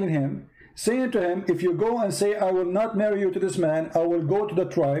blackmailing him, saying to him, if you go and say, I will not marry you to this man, I will go to the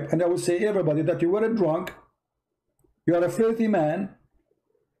tribe and I will say everybody that you were a drunk, you are a filthy man,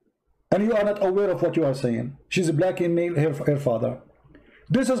 and you are not aware of what you are saying. She's blackmailing her father.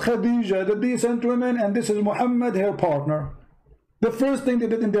 This is Khadija, the decent woman, and this is Muhammad, her partner. The first thing they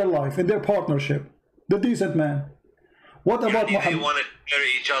did in their life, in their partnership, the decent man. What about Muhammad? They wanted to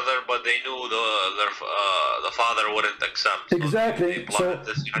marry each other, but they knew the father wouldn't accept. Exactly. So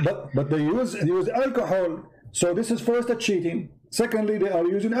but they use alcohol. So this is first a cheating. Secondly, they are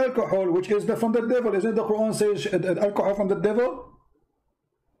using alcohol, which is from the devil. Isn't the Quran says alcohol from the devil?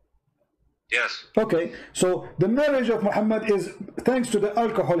 Yes. Okay, so the marriage of Muhammad is thanks to the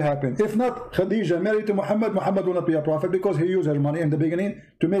alcohol happened. If not Khadija married to Muhammad, Muhammad will not be a prophet, because he used her money in the beginning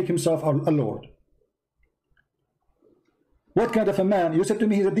to make himself a lord. What kind of a man? You said to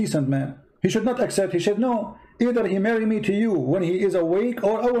me he's a decent man. He should not accept. He said, no, either he marry me to you when he is awake,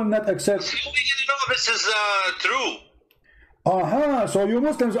 or I will not accept. So we didn't know this is true. Aha, so you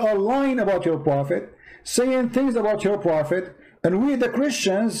Muslims are lying about your prophet, saying things about your prophet, and we the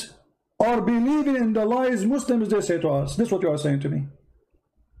Christians are believing in the lies Muslims they say to us. This is what you are saying to me.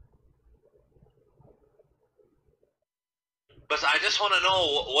 But I just want to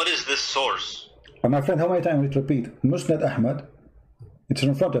know, what is this source? And my friend, how many times will it repeat? Musnad Ahmad. It's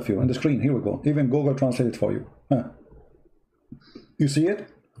in front of you on the screen. Here we go. Even Google translate it for you. Huh. You see it?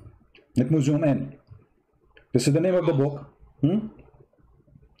 Let me zoom in. This is the name of the book. Yeah,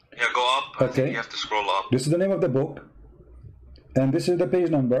 go up. Okay. You have to scroll up. This is the name of the book. And this is the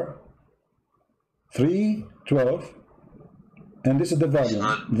page number 312. And this is the volume.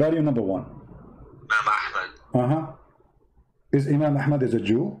 Volume number 1. Imam Ahmad. Is Imam Ahmad is a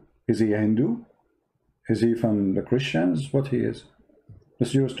Jew? Is he a Hindu? Is he from the Christians? What he is? This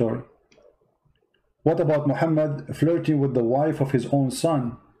is your story. What about Muhammad flirting with the wife of his own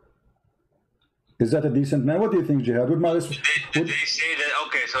son? Is that a decent man? What do you think, Jihad? Did they say that?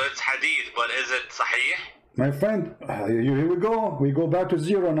 Okay, so it's hadith, but is it sahih? My friend, here we go. We go back to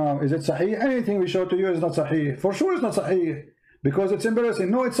zero now. Is it sahih? Anything we show to you is not sahih. For sure it's not sahih. Because it's embarrassing.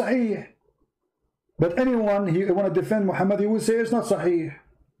 No, it's sahih. But anyone who want to defend Muhammad, he will say it's not sahih.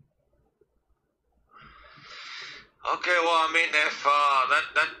 Okay, well, I mean, if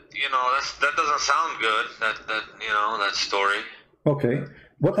that doesn't sound good. That story. Okay.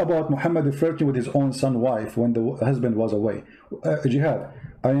 What about Muhammad flirting with his own son's wife when the husband was away? Jihad,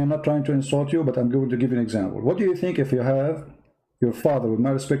 I am not trying to insult you, but I'm going to give you an example. What do you think if you have your father, with my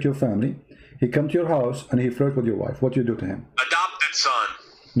respect, your family, he come to your house and he flirt with your wife? What do you do to him? Adopted son.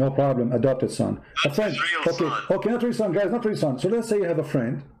 No problem, adopted son. Not a friend. Real Okay, son. Okay, not real son, guys, not real son. So let's say you have a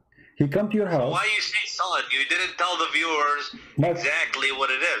friend. He come to your house. Why you say son? You didn't tell the viewers exactly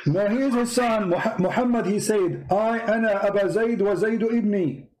what it is. No, he is his son. Muhammad, he said, أنا أبا زيد وزيد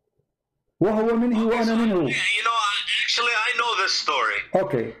ابني وهو منه وأنا منه. Actually, I know this story.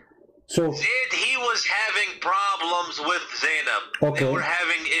 Okay. So Zayd, he was having problems with Zainab. Okay. They were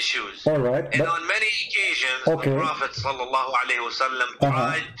having issues. All right. And on many occasions, the Prophet ﷺ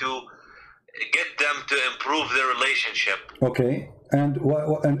tried to get them to improve their relationship. Okay. And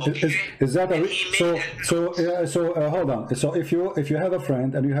is that a hold on? So if you have a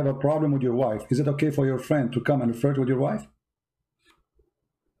friend and you have a problem with your wife, is it okay for your friend to come and flirt with your wife?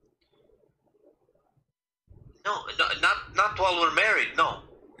 No, not while we're married. No.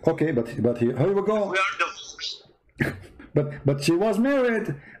 Okay, but here we go. We are divorced. but she was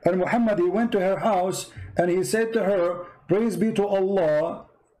married, and Muhammad, he went to her house and he said to her, "Praise be to Allah,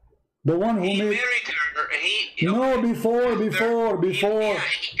 the one who he made." Married her. Before. He married her. Before.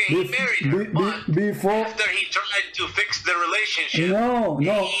 After he tried to fix the relationship.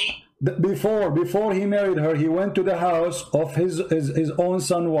 Before he married her, he went to the house of his own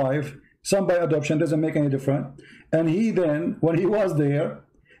son wife, son by adoption, doesn't make any difference. And he then, when he was there,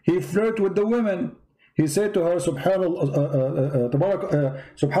 he flirted with the women. He said to her,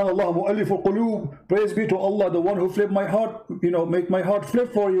 Subhanallah, mu'allif al-qulub, praise be to Allah, the one who flipped my heart, make my heart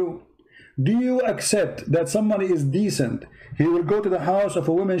flip for you. Do you accept that somebody is decent? He will go to the house of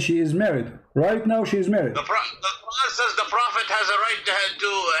a woman, she is married. Right now she is married. The Quran says the Prophet has a right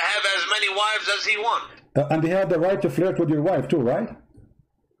to have as many wives as he wants. And he had the right to flirt with your wife too, right?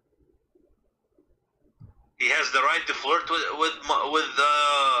 He has the right to flirt with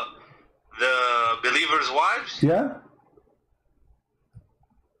the believers' wives? Yeah.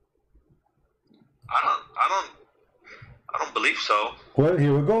 I don't believe so. Well,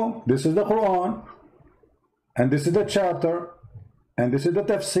 here we go. This is the Quran, and this is the chapter. And this is the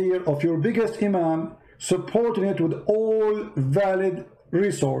tafsir of your biggest imam, supporting it with all valid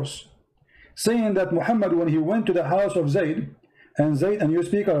resource, saying that Muhammad, when he went to the house of Zayd, and you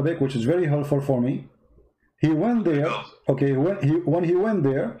speak Arabic, which is very helpful for me, he went there. Okay, when he went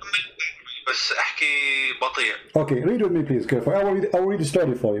there. Okay, read with me please carefully. I will read the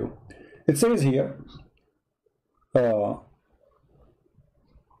story for you. It says here,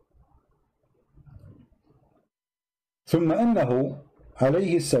 ثم أنه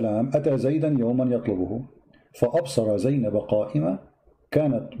عليه السلام أتى زيدا يوما يطلبه فأبصر زينب قائمة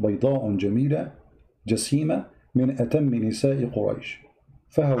كانت بيضاء جميلة جسيمة من أتم نساء قريش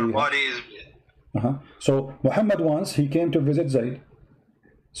فهويها. So Muhammad once he came to visit Zayd.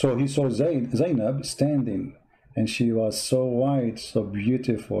 So he saw Zainab standing, and she was so white, so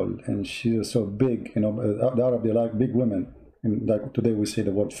beautiful, and she was so big. You know, the Arab, they like big women. And like today we say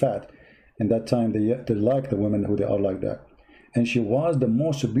the word fat. And that time they like the women who they are like that. And she was the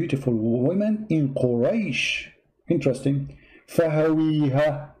most beautiful woman in Quraysh. Interesting.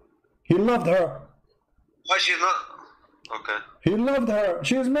 فهويها. He loved her. Why she not? Okay. He loved her.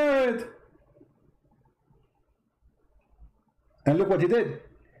 She is married. And look what he did.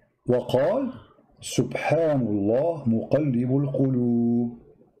 وقال سبحان الله مقلب القلوب.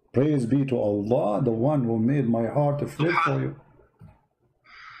 Praise be to Allah, the one who made my heart to flip for you.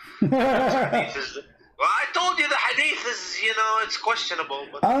 Well, I told you the hadith is, you know, it's questionable.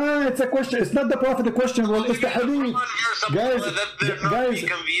 But it's a question. It's not the Prophet the questionable. It's the hadith.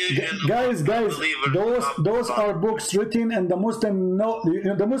 Guys. Those are books written, and the Muslim know.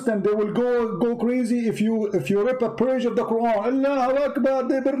 The Muslim, they will go crazy if you rip a page of the Quran. Allahu Akbar,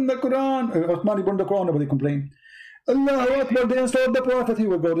 they burn the Quran. Uthmani burned the Quran. Nobody complained. Allahu Akbar, they installed the Prophet. He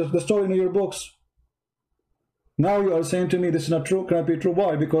will go. The story in your books. Now you are saying to me this is not true. Cannot be true.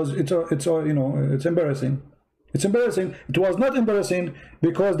 Why? Because it's you know, it's embarrassing. It's embarrassing. It was not embarrassing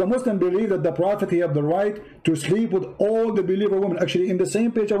because the Muslim believe that the Prophet, he have the right to sleep with all the believer women. Actually, in the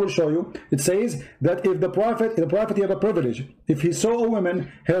same page I will show you, it says that if the Prophet he have a privilege. If he saw a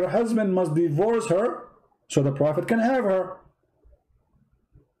woman, her husband must divorce her, so the Prophet can have her.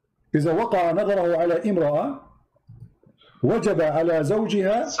 إذا وقع نظره على امرأة وجب على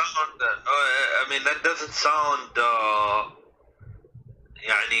زوجها. I mean, that doesn't sound.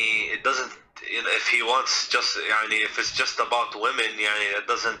 يعني, it doesn't. You know, if he wants just, يعني, if it's just about women, يعني, it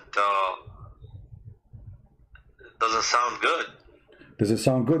doesn't sound good. Does it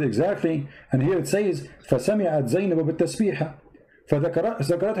sound good? Exactly. And here it says فسمعت زينب بالتسبيحة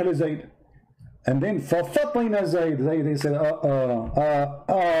فذكرتها لزيد. And then ففطن زيد. He said,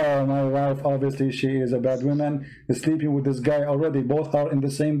 my wife, obviously she is a bad woman, is sleeping with this guy already. Both are in the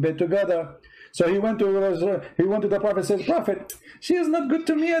same bed together. So he went to the Prophet, says, Prophet, she is not good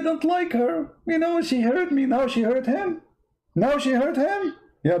to me, I don't like her. You know, she hurt me, now she hurt him. Now she hurt him.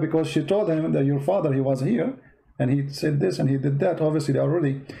 Yeah, because she told him that your father, he was here, and he said this and he did that. Obviously, they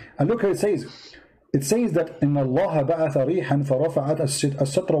already. And look here it says. It says that إن الله بعث ريحا فرفعت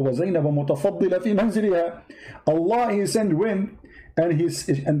الستر وزينب متفضلة في منزلها. Allah, he sent wind, and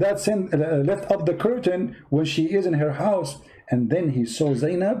that sent left up the curtain when she is in her house. And then he saw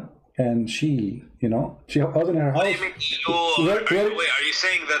Zainab, and she, you know, she was in her house. Wait, are you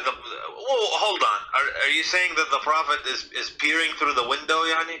saying that the? Hold on. Are you saying that the Prophet is peering through the window,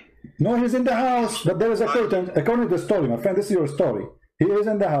 yani? No, he's in the house, but there is a curtain. According to the story, my friend, this is your story. He is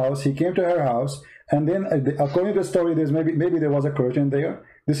in the house. He came to her house, and then according to the story, there's maybe there was a curtain there.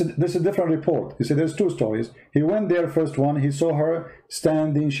 This is a different report. You see, there's two stories. He went there, first one. He saw her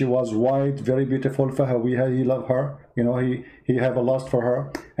standing. She was white, very beautiful. Fahawiha, he loved her. You know, he have a lust for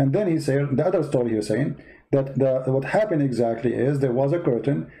her. And then he said the other story. He's saying that what happened exactly is there was a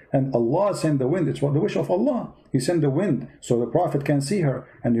curtain, and Allah sent the wind. It's the wish of Allah. He sent the wind so the Prophet can see her,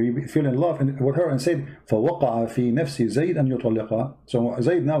 and he fell in love with her, and said, فَوَقَعَ فِي نَفْسِ زَيْدْ أَنْ يُطَلِّقَهَا. So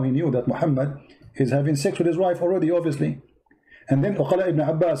Zayd, now he knew that Muhammad is having sex with his wife already, obviously. And then وقال Ibn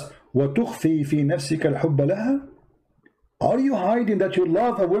Abbas, وَتُخْفِي فِي نَفْسِكَ الْحُبَّ لَهَا. Are you hiding that you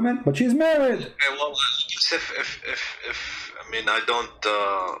love a woman, but she's married? Okay, well, if I mean, I don't,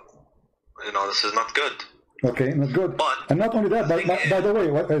 you know, this is not good. Okay, not good. But and not only that, by the way,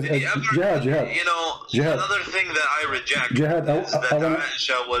 Jihad. You know, Jihad. Another thing that I reject Jihad, is that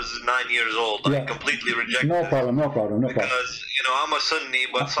Aisha was 9 years old. Yeah. I completely reject No problem. Because, you know, I'm a Sunni,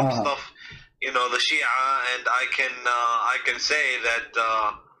 but some stuff, you know, the Shia, and I can say that,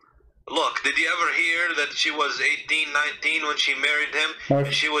 look, did you ever hear that she was 18, 19 when she married him?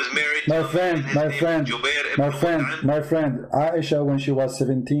 She was married to my friend, Aisha, when she was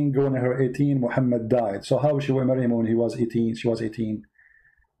 17, going to her 18, Muhammad died. So how she will marry him when he was 18? She was 18.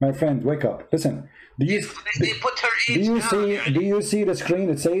 My friend, wake up. Listen. They put her age down. Do you see the screen?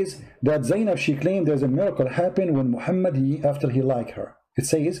 It says that Zainab, she claimed there's a miracle happened when Muhammad, after he liked her. It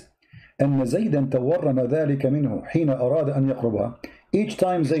says, أن زيدا تورم ذلك منه حين أراد أن يقربها. Each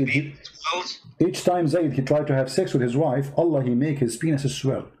time Zayd he tried to have sex with his wife, Allah, he make his penis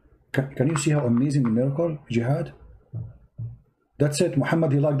swell. Can you see how amazing the miracle, Jihad? That's it.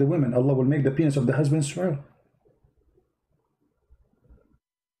 Muhammad, he liked the women. Allah will make the penis of the husband swell.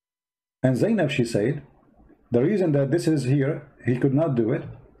 And Zainab, she said, the reason that this is here, he could not do it.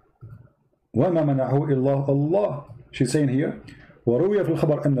 وَمَا مَنَعُهُ إِلَّا اللَّهِ. She's saying here, وروي في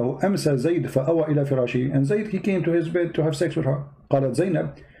الخبر أنه أمسى زيد فأوى إلى فراشه. And Zayd, he came to his bed to have sex with her. قالت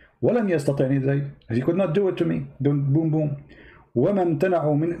زينب ولم يستطعني زيد. He could not do it to me. Boom, boom. وما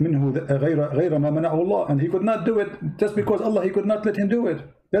امتنعوا منه غير ما منعه الله. And he could not do it just because Allah, he could not let him do it.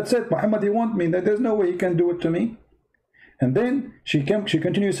 That's it. Muhammad, he want me. There's no way he can do it to me. And then she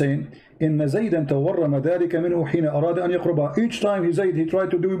continues saying, إن زيدا تورم ذلك منه حين أراد أن يقربها. Each time he tried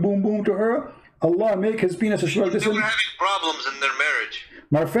to do boom, boom to her, Allah make his penis swell. They were having problems in their marriage.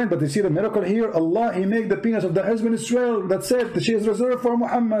 My friend, but you see the miracle here? Allah, he make the penis of the husband swell. That's it. She is reserved for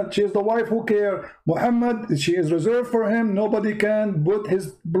Muhammad. She is the wife who care. Muhammad, she is reserved for him. Nobody can put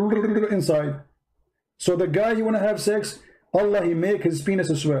his inside. So the guy you want to have sex, Allah, he make his penis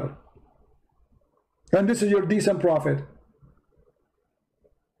swell. And this is your decent prophet.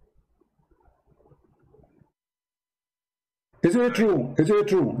 Is it true? Is it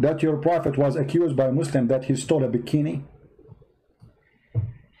true that your prophet was accused by a Muslim that he stole a bikini?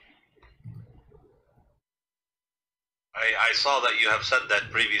 I saw that you have said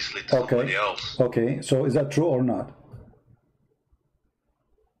that previously to somebody else. Okay, so is that true or not?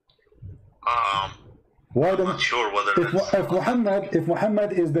 I'm not sure whether if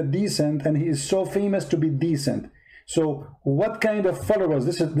Muhammad is the decent and he is so famous to be decent, so what kind of followers?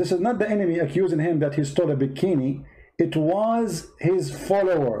 This is not the enemy accusing him that he stole a bikini. It was his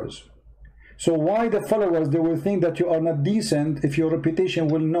followers. So why the followers, they will think that you are not decent if your reputation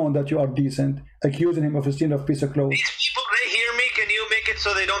will know that you are decent, accusing him of stealing a piece of clothes. These people, they hear me. Can you make it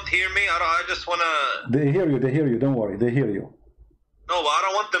so they don't hear me? I just want to... They hear you. Don't worry. They hear you. No, but I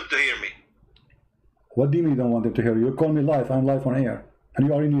don't want them to hear me. What do you mean you don't want them to hear you? You call me live. I'm live on air. And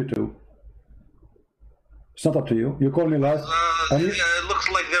you are in YouTube. It's not up to you. You call me live. It looks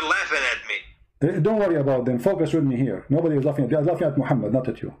like they're laughing at me. Don't worry about them. Focus with me here. Nobody is laughing at you. They're laughing at Muhammad, not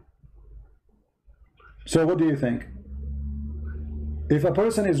at you. So what do you think? If a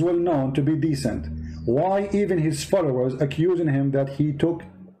person is well known to be decent, why even his followers accusing him that he took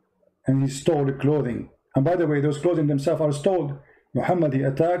and he stole clothing? And by the way, those clothing themselves are stolen. Muhammad, he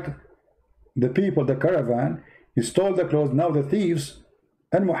attacked the people, the caravan. He stole the clothes. Now the thieves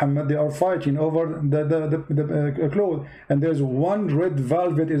and Muhammad, they are fighting over the clothes, and there's one red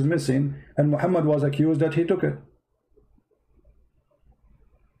velvet is missing, and Muhammad was accused that he took it.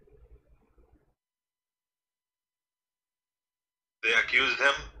 They accused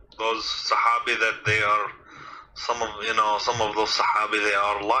him, those Sahabi, that they are some of those Sahabi, they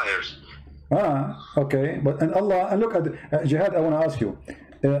are liars. Okay, but and Allah, and look at Jihad. I want to ask you.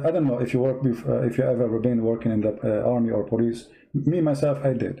 I don't know if you if you ever been working in the army or police. Me myself,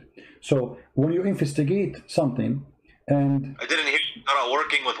 I did. So when you investigate something, and I didn't hear you are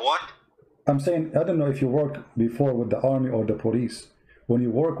working with what? I'm saying I don't know if you worked before with the army or the police. When you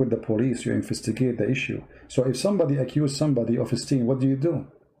work with the police, you investigate the issue. So if somebody accuses somebody of stealing, what do you do?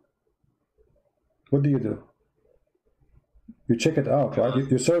 What do you do? You check it out, right?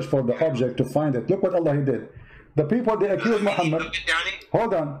 You search for the object to find it. Look what Allah he did. The people they accuse Muhammad.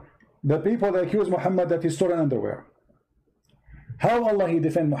 Hold on. The people they accuse Muhammad that he stole underwear. How Allah he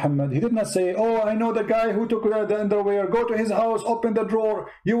defend Muhammad? He did not say, oh, I know the guy who took the underwear. Go to his house, open the drawer.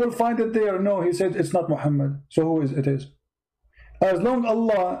 You will find it there. No, he said it's not Muhammad. So who is it? Is as long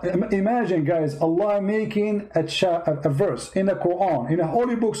Allah, imagine guys, Allah making a verse in the Quran, in a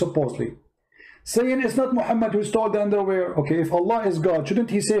holy book supposedly, saying it's not Muhammad who stole the underwear. Okay, if Allah is God,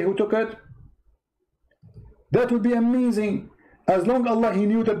 shouldn't he say who took it? That would be amazing. As long Allah he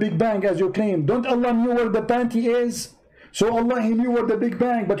knew the Big Bang as you claim. Don't Allah knew where the panty is? So Allah he knew where the Big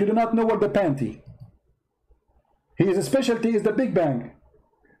Bang, but you do not know where the panty. His specialty is the Big Bang.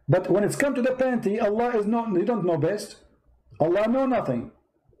 But when it's come to the panty, Allah is not, you don't know best. Allah know nothing.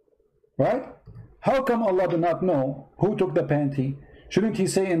 Right? How come Allah do not know who took the panty? Shouldn't he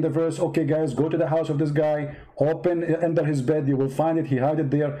say in the verse, okay guys, go to the house of this guy, open under his bed, you will find it, he hide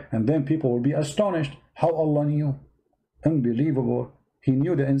it there, and then people will be astonished. How Allah knew? Unbelievable. He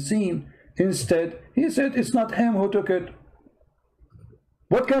knew the unseen. Instead, he said it's not him who took it.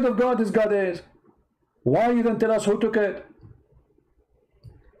 What kind of God this God is? Why you don't tell us who took it?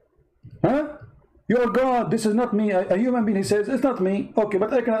 Huh? You're God, this is not me. A human being, he says, it's not me. Okay,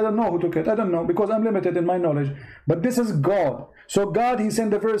 but I don't know who took it. I don't know, because I'm limited in my knowledge. But this is God. So God, he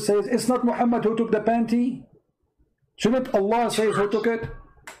sent the verse, says, it's not Muhammad who took the panty. Shouldn't Allah say who took it?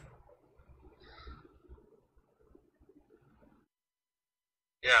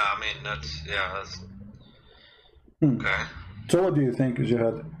 Yeah, I mean, that's okay. So what do you think,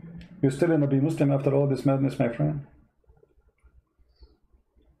 Jihad? You're still gonna be Muslim after all this madness, my friend?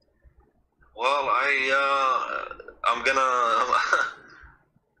 Well, I'm gonna.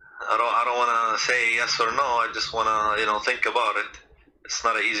 I don't want to say yes or no. I just want to, think about it. It's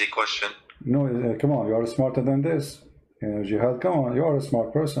not an easy question. No, come on, you are smarter than this. Jihad, come on, you are a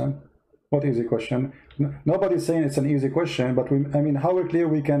smart person. What easy question? Nobody's saying it's an easy question, but I mean, how clear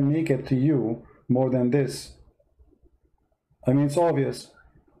we can make it to you more than this? I mean, it's obvious.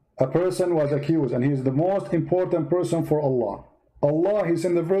 A person was accused, and he is the most important person for Allah. Allah, he's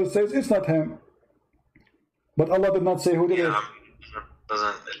in the verse, says it's not him. But Allah did not say who did it.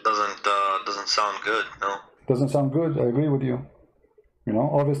 It doesn't sound good, no. Doesn't sound good, I agree with you.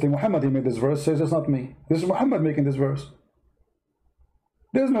 Obviously Muhammad, he made this verse, says it's not me. This is Muhammad making this verse.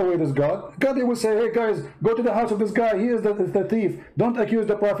 There's no way this God. God, he will say, hey guys, go to the house of this guy. He is the thief. Don't accuse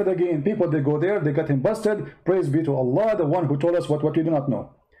the Prophet again. People, they go there, they got him busted. Praise be to Allah, the one who told us what we do not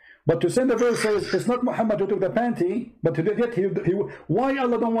know. But to send the verse says, it's not Muhammad who took the panty, but yet why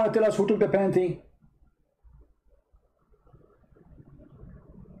Allah don't want to tell us who took the panty?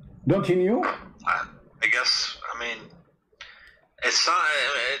 Don't you know? I guess, I mean, it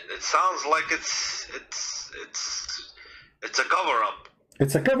sounds like it's a cover-up.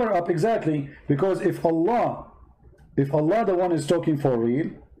 It's a cover-up, exactly, because if Allah the one is talking for real,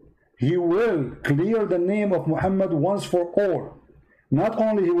 he will clear the name of Muhammad once for all. Not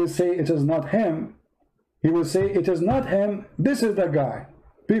only he will say it is not him, he will say it is not him, this is the guy.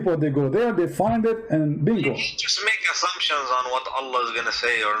 People, they go there, they find it, and bingo. You just make assumptions on what Allah is going to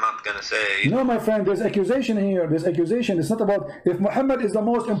say or not going to say. No, my friend, there's accusation here. There's accusation. It's not about if Muhammad is the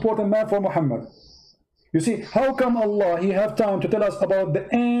most important man for Muhammad. You see, how come Allah, he have time to tell us about the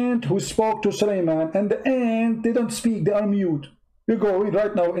ant who spoke to Sulaiman, and the ant, they don't speak, they are mute. You go read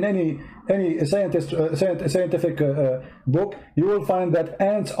right now in any scientific book, you will find that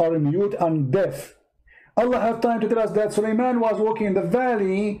ants are mute and deaf. Allah have time to tell us that Sulaiman was walking in the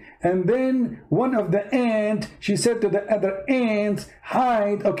valley, and then one of the ants, she said to the other ants,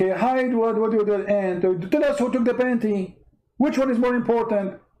 hide. Okay, hide. What do you do, ant? Tell us who took the panty. Which one is more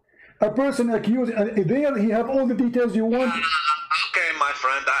important? A person accused, there he have all the details you want. Okay, my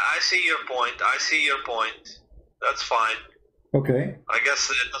friend, I see your point. I see your point. That's fine. Okay. I guess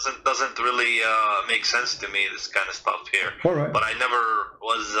it doesn't really make sense to me, this kind of stuff here. All right. But I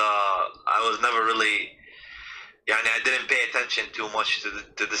was never really, I didn't pay attention too much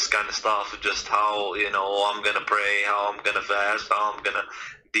to this kind of stuff. Just how I'm gonna pray, how I'm gonna fast, how I'm gonna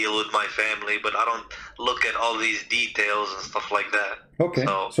deal with my family. But I don't look at all these details and stuff like that. Okay.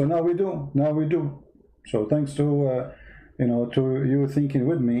 So now we do. Now we do. So thanks to to you thinking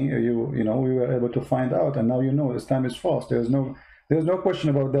with me, we were able to find out, and now Islam is false. There's no question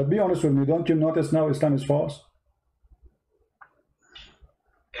about that. Be honest with me. Don't you notice now Islam is false?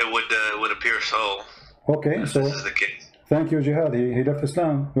 It would appear so. Okay, so this is the case. Thank you, Jihad. He left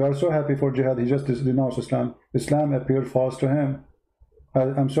Islam. We are so happy for Jihad. He just denounced Islam. Islam appeared false to him.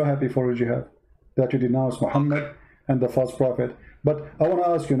 I'm so happy for you, Jihad, that you denounce Muhammad and the false prophet. But I want to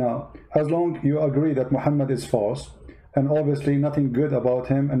ask you now, as long you agree that Muhammad is false, and obviously nothing good about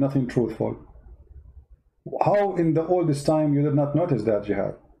him and nothing truthful, how in all this time you did not notice that,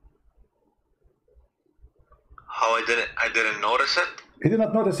 Jihad? How I didn't notice it? He did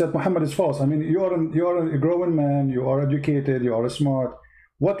not notice that Muhammad is false. I mean, you are a growing man, you are educated, you are smart.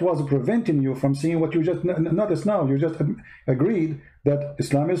 What was preventing you from seeing what you just noticed now? You just agreed that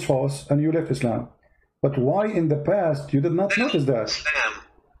Islam is false and you left Islam. But why in the past you did not notice that? Islam.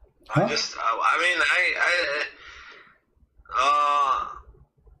 Huh?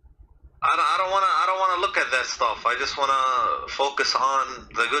 I don't want to look at that stuff. I just want to focus on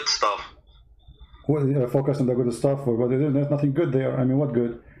the good stuff. Well, focus on the good stuff, but there's nothing good there. I mean, what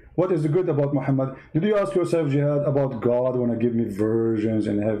good? What is the good about Muhammad? Did you ask yourself, Jihad, about God want to give me virgins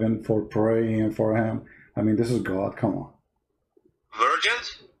in heaven for praying for him? I mean, this is God. Come on.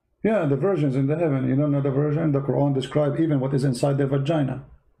 Virgins? Yeah, the virgins in the heaven. You don't know the virgin? The Quran describes even what is inside their vagina.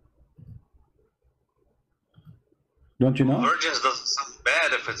 Don't you know? Virgins doesn't sound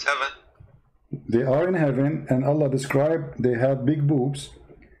bad if it's heaven. They are in heaven, and Allah described they have big boobs,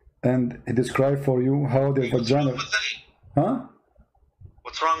 and He described for you how their vagina. Huh?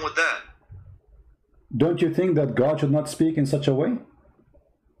 What's wrong with that? Don't you think that God should not speak in such a way?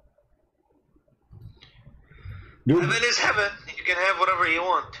 Heaven is heaven. You can have whatever you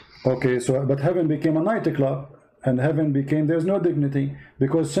want. Okay, so but heaven became a nightclub, and heaven became, there's no dignity,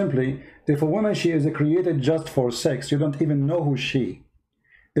 because simply if a woman, she is created just for sex, you don't even know who she.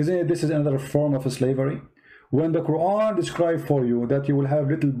 Isn't it, this is another form of slavery? When the Quran describes for you that you will have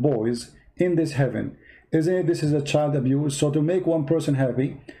little boys in this heaven, isn't it, this is a child abuse? So to make one person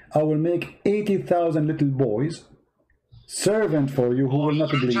happy, I will make 80,000 little boys servant for you who will not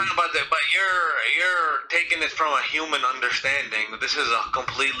believe. But you're taking it from a human understanding. This is a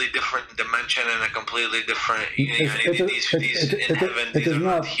completely different dimension and a completely different. In heaven, these are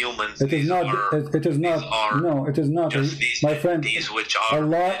not humans. It is not. It is not. No, it is not. My friend,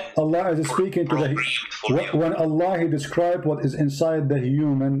 Allah is speaking to the. When Allah He described what is inside the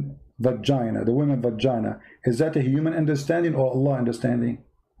human vagina, the woman vagina, is that a human understanding or Allah understanding?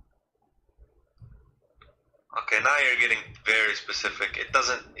 Okay, now you're getting very specific. It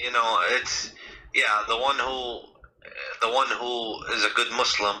doesn't, it's, yeah, the one who is a good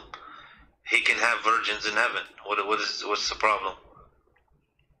Muslim, he can have virgins in heaven. What's the problem?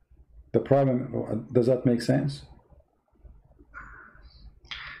 The problem, does that make sense?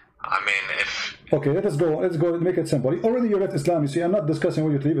 I mean, if... Okay, let's go, make it simple. Already you left Islam, you see, I'm not discussing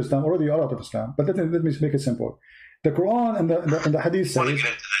whether you leave Islam, already you're out of Islam, but let me make it simple. The Quran and the Hadith says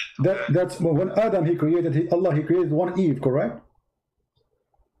that's when Adam he created, Allah he created one Eve, correct?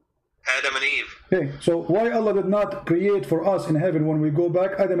 Adam and Eve. Okay, so why Allah did not create for us in heaven when we go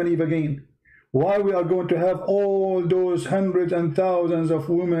back Adam and Eve again? Why we are going to have all those hundreds and thousands of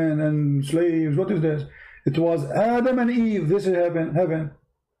women and slaves? What is this? It was Adam and Eve. This is heaven.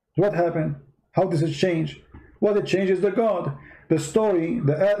 What happened? How does it change? What it changes the God. The story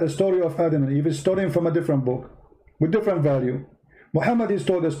of Adam and Eve is stolen from a different book with different value. Muhammad is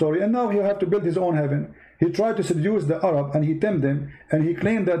told the story, and now he have to build his own heaven. He tried to seduce the Arab, and he tempted them, and he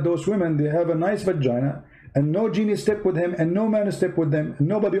claimed that those women, they have a nice vagina, and no genie stepped with him, and no man stepped with them, and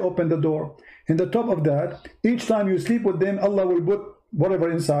nobody opened the door. In the top of that, each time you sleep with them, Allah will put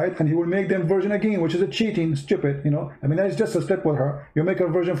whatever inside, and He will make them virgin again, which is a cheating, stupid, I mean, it's just a step with her. You make her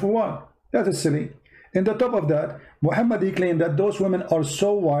virgin for what? That is silly. In the top of that, Muhammad, he claimed that those women are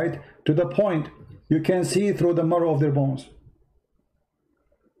so white to the point you can see through the marrow of their bones.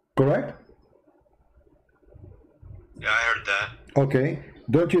 Correct? Yeah, I heard that. Okay.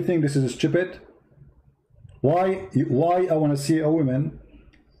 Don't you think this is stupid? Why I want to see a woman,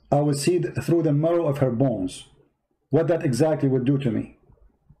 I will see through the marrow of her bones. What that exactly would do to me.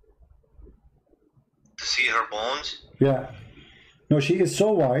 To see her bones? Yeah. No, she is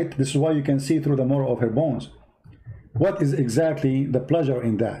so white, this is why you can see through the marrow of her bones. What is exactly the pleasure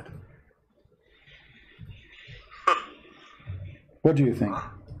in that? What do you think?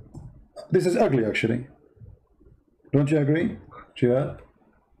 This is ugly, actually. Don't you agree, Jihad?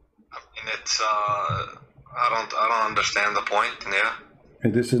 I mean, it's I don't understand the point. Yeah.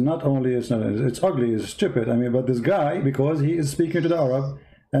 This is not only it's ugly, it's stupid. I mean, but this guy, because he is speaking to the Arab,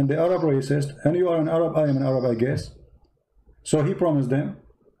 and the Arab racist, and you are an Arab, I am an Arab, I guess. So he promised them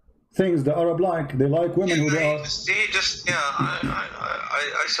things the Arab like. They like women who they are. I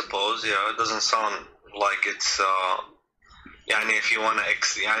suppose. Yeah, it doesn't sound like it's. If you want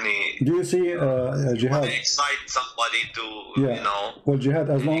to, do you see Jihad? Excite somebody to, Well, Jihad,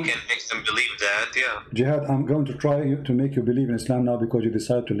 as long you can make them believe that, yeah. Jihad, I'm going to try to make you believe in Islam now because you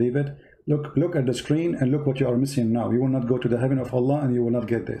decide to leave it. Look at the screen and look what you are missing now. You will not go to the heaven of Allah and you will not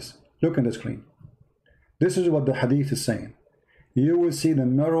get this. Look at the screen. This is what the Hadith is saying. You will see the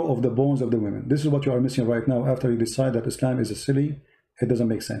marrow of the bones of the women. This is what you are missing right now after you decide that Islam is a silly. It doesn't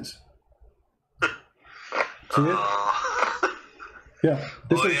make sense. See it? Yeah.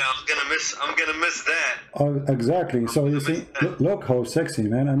 I'm gonna miss that. Exactly. So you see, look how sexy,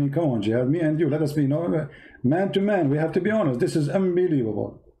 man. I mean, come on, Jihad. Me and you, let us be, man to man. We have to be honest. This is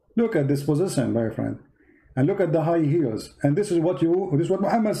unbelievable. Look at this position, my friend, and look at the high heels. And this is what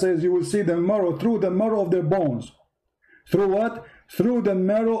Muhammad says. You will see the marrow through the marrow of their bones. Through what? Through the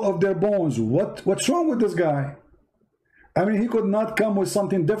marrow of their bones. What's wrong with this guy? I mean, he could not come with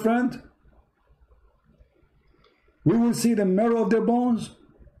something different. We will see the marrow of their bones.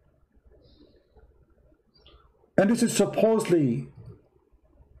 And this is supposedly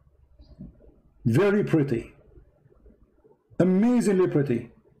very pretty. Amazingly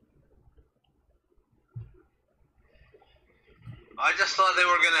pretty. I just thought they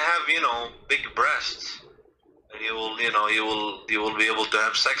were going to have, big breasts. And you will be able to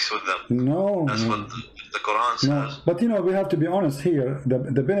have sex with them. No. That's what the Quran says. No. But we have to be honest here.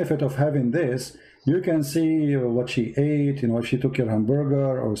 The benefit of having this, you can see what she ate, if she took your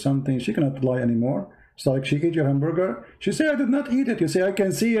hamburger or something, she cannot lie anymore. It's like she eat your hamburger. She say, I did not eat it. You say, I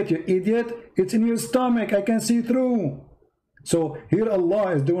can see it, you idiot. It's in your stomach. I can see through. So here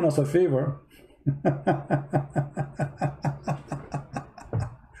Allah is doing us a favor.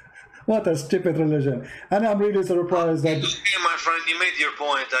 What a stupid religion. And I'm really surprised that... Okay, my friend, you made your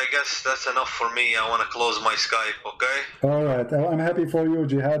point. I guess that's enough for me. I want to close my Skype, okay? All right. I'm happy for you,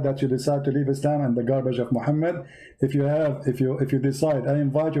 Jihad, that you decide to leave Islam and the garbage of Muhammad. If you decide, I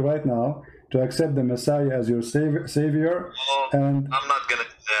invite you right now to accept the Messiah as your savior. Oh, and I'm not going to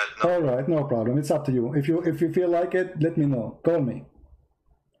do that. No. All right, no problem. It's up to you. If you feel like it, let me know. Call me.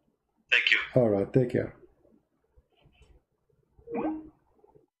 Thank you. All right, take care.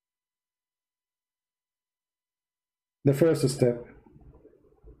 The first step.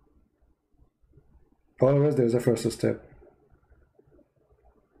 Always there's a first step.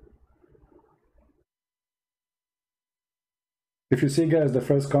 If you see, guys, the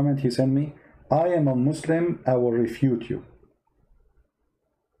first comment he sent me, I am a Muslim, I will refute you.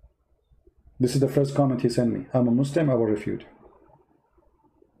 This is the first comment he sent me. I'm a Muslim, I will refute.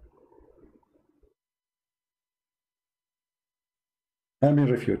 I'm being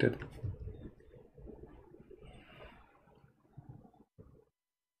refuted.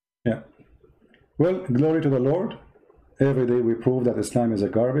 Yeah. Well, glory to the Lord. Every day we prove that Islam is a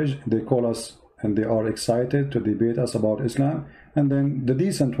garbage. They call us and they are excited to debate us about Islam. And then the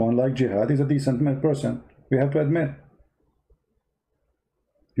decent one, like Jihad, is a decent person. We have to admit.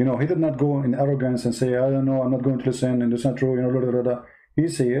 You know, he did not go in arrogance and say, I don't know, I'm not going to listen, and it's not true, you know, blah, blah, blah. He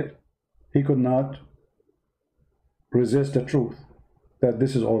said he could not resist the truth, that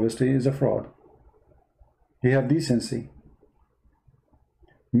this is obviously is a fraud. He had decency.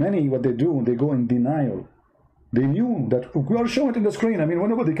 Many, what they do, they go in denial. They knew that we are showing it in the screen. I mean,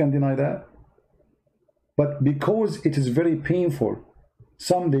 nobody can deny that. But because it is very painful,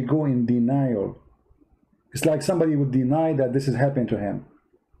 some they go in denial. It's like somebody would deny that this is happening to him.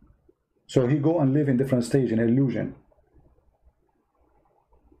 So he go and live in different stage, in illusion.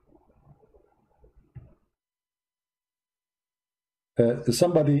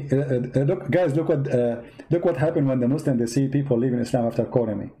 Look, guys, look what happened when the Muslims, they see people leaving Islam after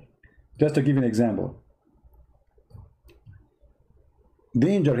calling me. Just to give you an example.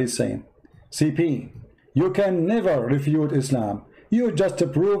 Danger, he's saying, CP, you can never refute Islam. You just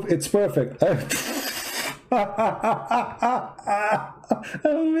prove it's perfect.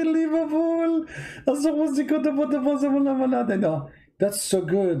 Unbelievable. That's so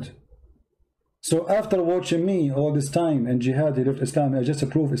good. So after watching me all this time and Jihad, he left Islam, I just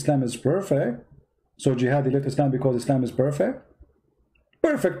prove Islam is perfect. So Jihad, he left Islam because Islam is perfect.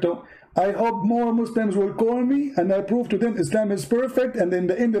 Perfecto. I hope more Muslims will call me and I prove to them Islam is perfect, and then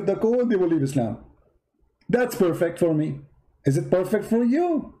the end of the call they will leave Islam. That's perfect for me. Is it perfect for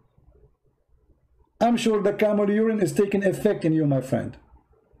you? I'm sure the camel urine is taking effect in you, my friend.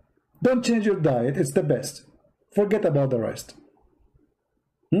 Don't change your diet, it's the best. Forget about the rest.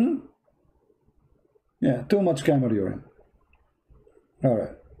 Yeah, too much camel urine. All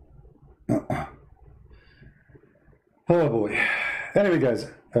right. Oh boy. Anyway, guys,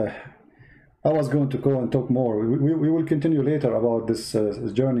 I was going to go and talk more. We will continue later about this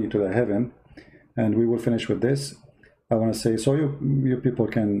journey to the heaven, and we will finish with this. I want to say, so you people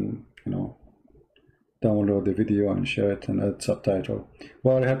can, you know, download the video and share it and add subtitle.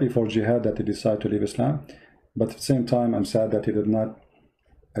 Well, I'm happy for Jihad that he decided to leave Islam, but at the same time, I'm sad that he did not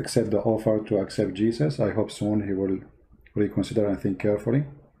accept the offer to accept Jesus. I hope soon he will reconsider and think carefully.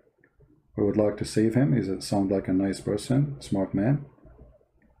 We would like to save him. He sounds like a nice person, smart man,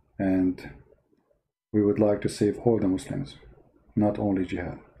 and we would like to save all the Muslims, not only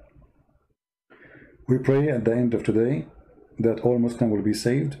Jihad. We pray at the end of today that all Muslims will be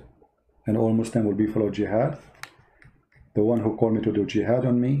saved and all Muslims will be follow Jihad. The one who called me to do Jihad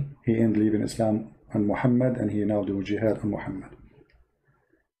on me, he ended leaving Islam and Muhammad, and he now do Jihad on Muhammad.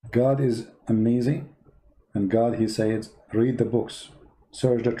 God is amazing, and God, he says, read the books,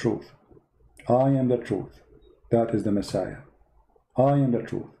 search the truth. I am the truth. That is the Messiah. I am the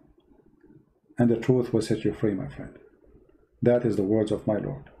truth. And the truth will set you free, my friend. That is the words of my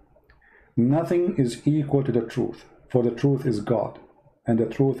Lord. Nothing is equal to the truth, for the truth is God, and the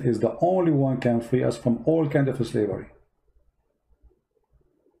truth is the only one can free us from all kind of slavery.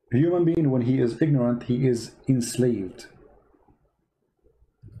 A human being, when he is ignorant, he is enslaved.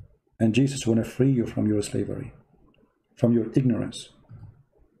 And Jesus want to free you from your slavery, from your ignorance.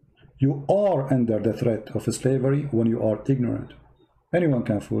 You are under the threat of slavery when you are ignorant. Anyone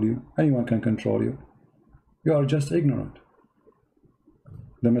can fool you. Anyone can control you. You are just ignorant.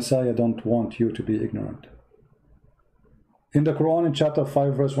 The Messiah don't want you to be ignorant. In the Quran, in chapter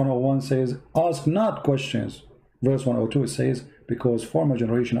 5, verse 101 says, ask not questions. Verse 102 says, because former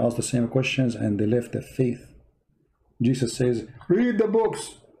generation asked the same questions and they left the faith. Jesus says, read the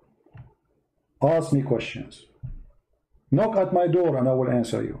books. Ask me questions. Knock at my door and I will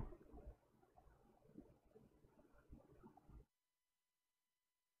answer you.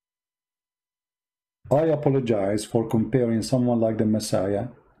 I apologize for comparing someone like the Messiah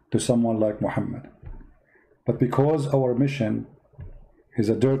to someone like Muhammad. But because our mission is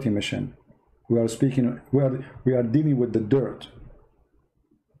a dirty mission, we are dealing with the dirt.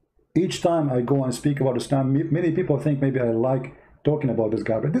 Each time I go and speak about Islam, many people think maybe I like talking about this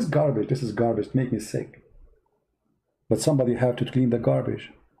garbage. This is garbage, make me sick. But somebody have to clean the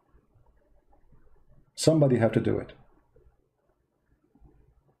garbage. Somebody have to do it.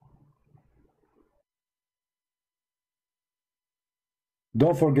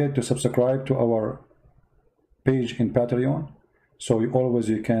 Don't forget to subscribe to our page in Patreon, so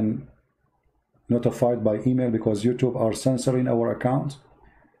you can notified by email, because YouTube are censoring our accounts,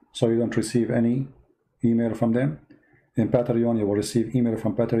 so you don't receive any email from them. In Patreon, you will receive email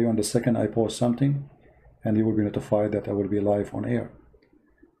from Patreon the second I post something, and you will be notified that I will be live on air.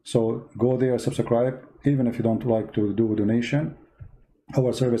 So go there, subscribe. Even if you don't like to do a donation,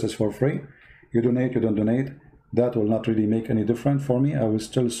 our service is for free. You donate, you don't donate, that will not really make any difference for me. I will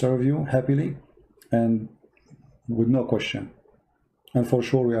still serve you happily and with no question. And for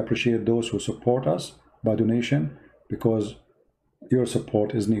sure, we appreciate those who support us by donation, because your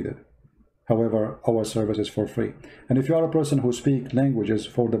support is needed. However, our service is for free. And if you are a person who speaks languages,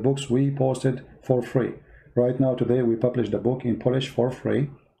 for the books we posted for free. Right now, today, we published a book in Polish for free,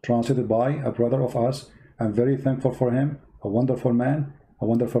 translated by a brother of us. I'm very thankful for him, a wonderful man, a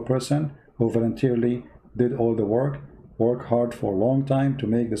wonderful person who voluntarily did all the work hard for a long time to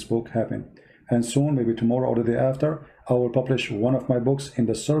make this book happen. And soon, maybe tomorrow or the day after, I will publish one of my books in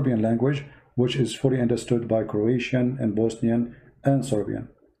the Serbian language, which is fully understood by Croatian and Bosnian and Serbian.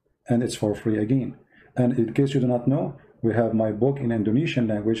 And it's for free again. And in case you do not know, we have my book in Indonesian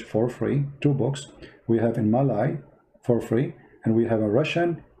language for free, 2 books. We have in Malay for free, and we have a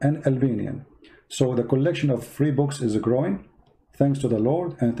Russian and Albanian. So the collection of free books is growing, thanks to the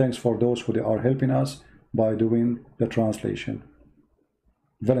Lord, and thanks for those who are helping us by doing the translation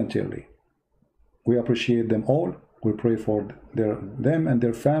voluntarily. We appreciate them all. We pray for them and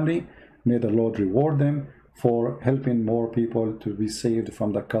their family. May the Lord reward them for helping more people to be saved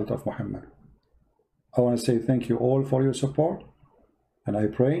from the cult of Muhammad. I want to say thank you all for your support, and I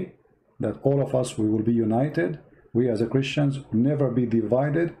pray that all of us, we will be united. We as a Christians will never be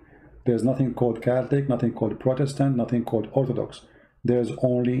divided. There's nothing called Catholic, nothing called Protestant, nothing called Orthodox. There's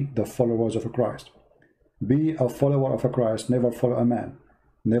only the followers of Christ. Be a follower of Christ. Never follow a man.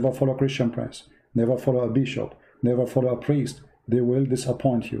 Never follow a Christian prince. Never follow a bishop. Never follow a priest. They will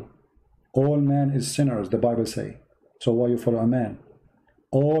disappoint you. All men is sinners, the Bible say. So why you follow a man?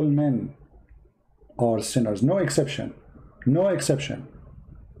 All men are sinners. No exception. No exception.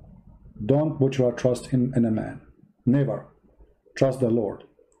 Don't put your trust in a man. Never. Trust the Lord.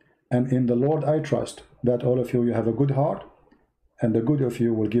 And in the Lord I trust that all of you have a good heart, and the good of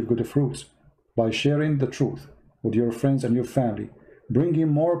you will give good fruits by sharing the truth with your friends and your family, bringing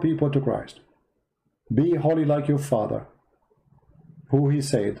more people to Christ. Be holy like your Father, who he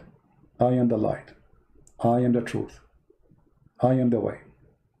said, I am the light, I am the truth, I am the way.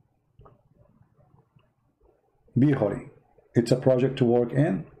 Be holy. It's a project to work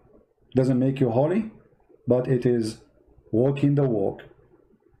in. Doesn't make you holy, but it is walking the walk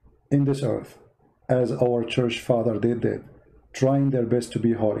in this earth, as our church father did, trying their best to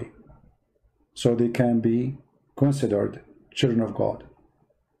be holy, so they can be considered children of God.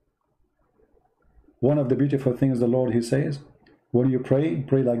 One of the beautiful things the Lord, he says, when you pray,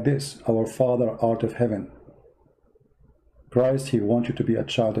 pray like this: Our Father art of heaven. Christ, he wants you to be a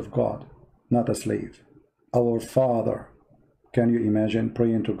child of God, not a slave. Our Father. Can you imagine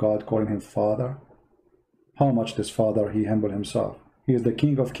praying to God, calling him Father? How much this Father, he humbled himself. He is the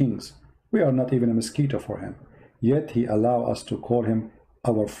King of Kings. We are not even a mosquito for him. Yet he allows us to call him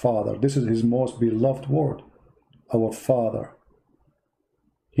our Father. This is his most beloved word. Our Father.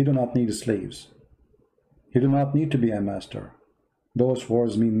 He do not need slaves. He do not need to be a master. Those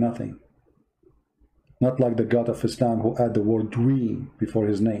words mean nothing. Not like the God of Islam, who add the word dream before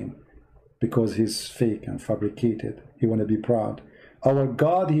his name, because he's fake and fabricated. He want to be proud. Our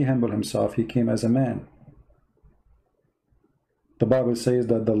God, he humbled himself. He came as a man. The Bible says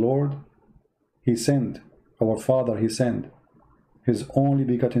that the Lord, he sent, our Father, he sent his only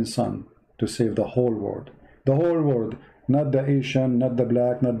begotten Son to save the whole world. The whole world, not the Asian, not the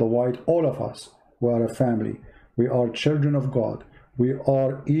black, not the white, all of us. We are a family. We are children of God. We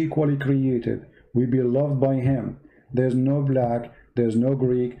are equally created. We be loved by Him. There's no black, there's no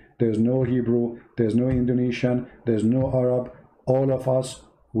Greek, there's no Hebrew, there's no Indonesian, there's no Arab. All of us,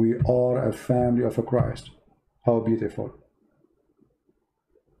 we are a family of a Christ. How beautiful.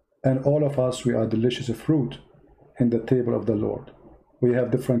 And all of us, we are delicious fruit in the table of the Lord. We have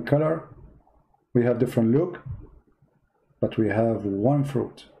different color, we have different look, but we have one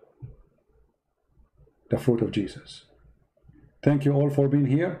fruit, the fruit of Jesus. Thank you all for being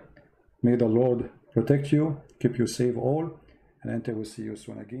here. May the Lord protect you, keep you safe all, and until we see you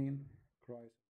soon again. Christ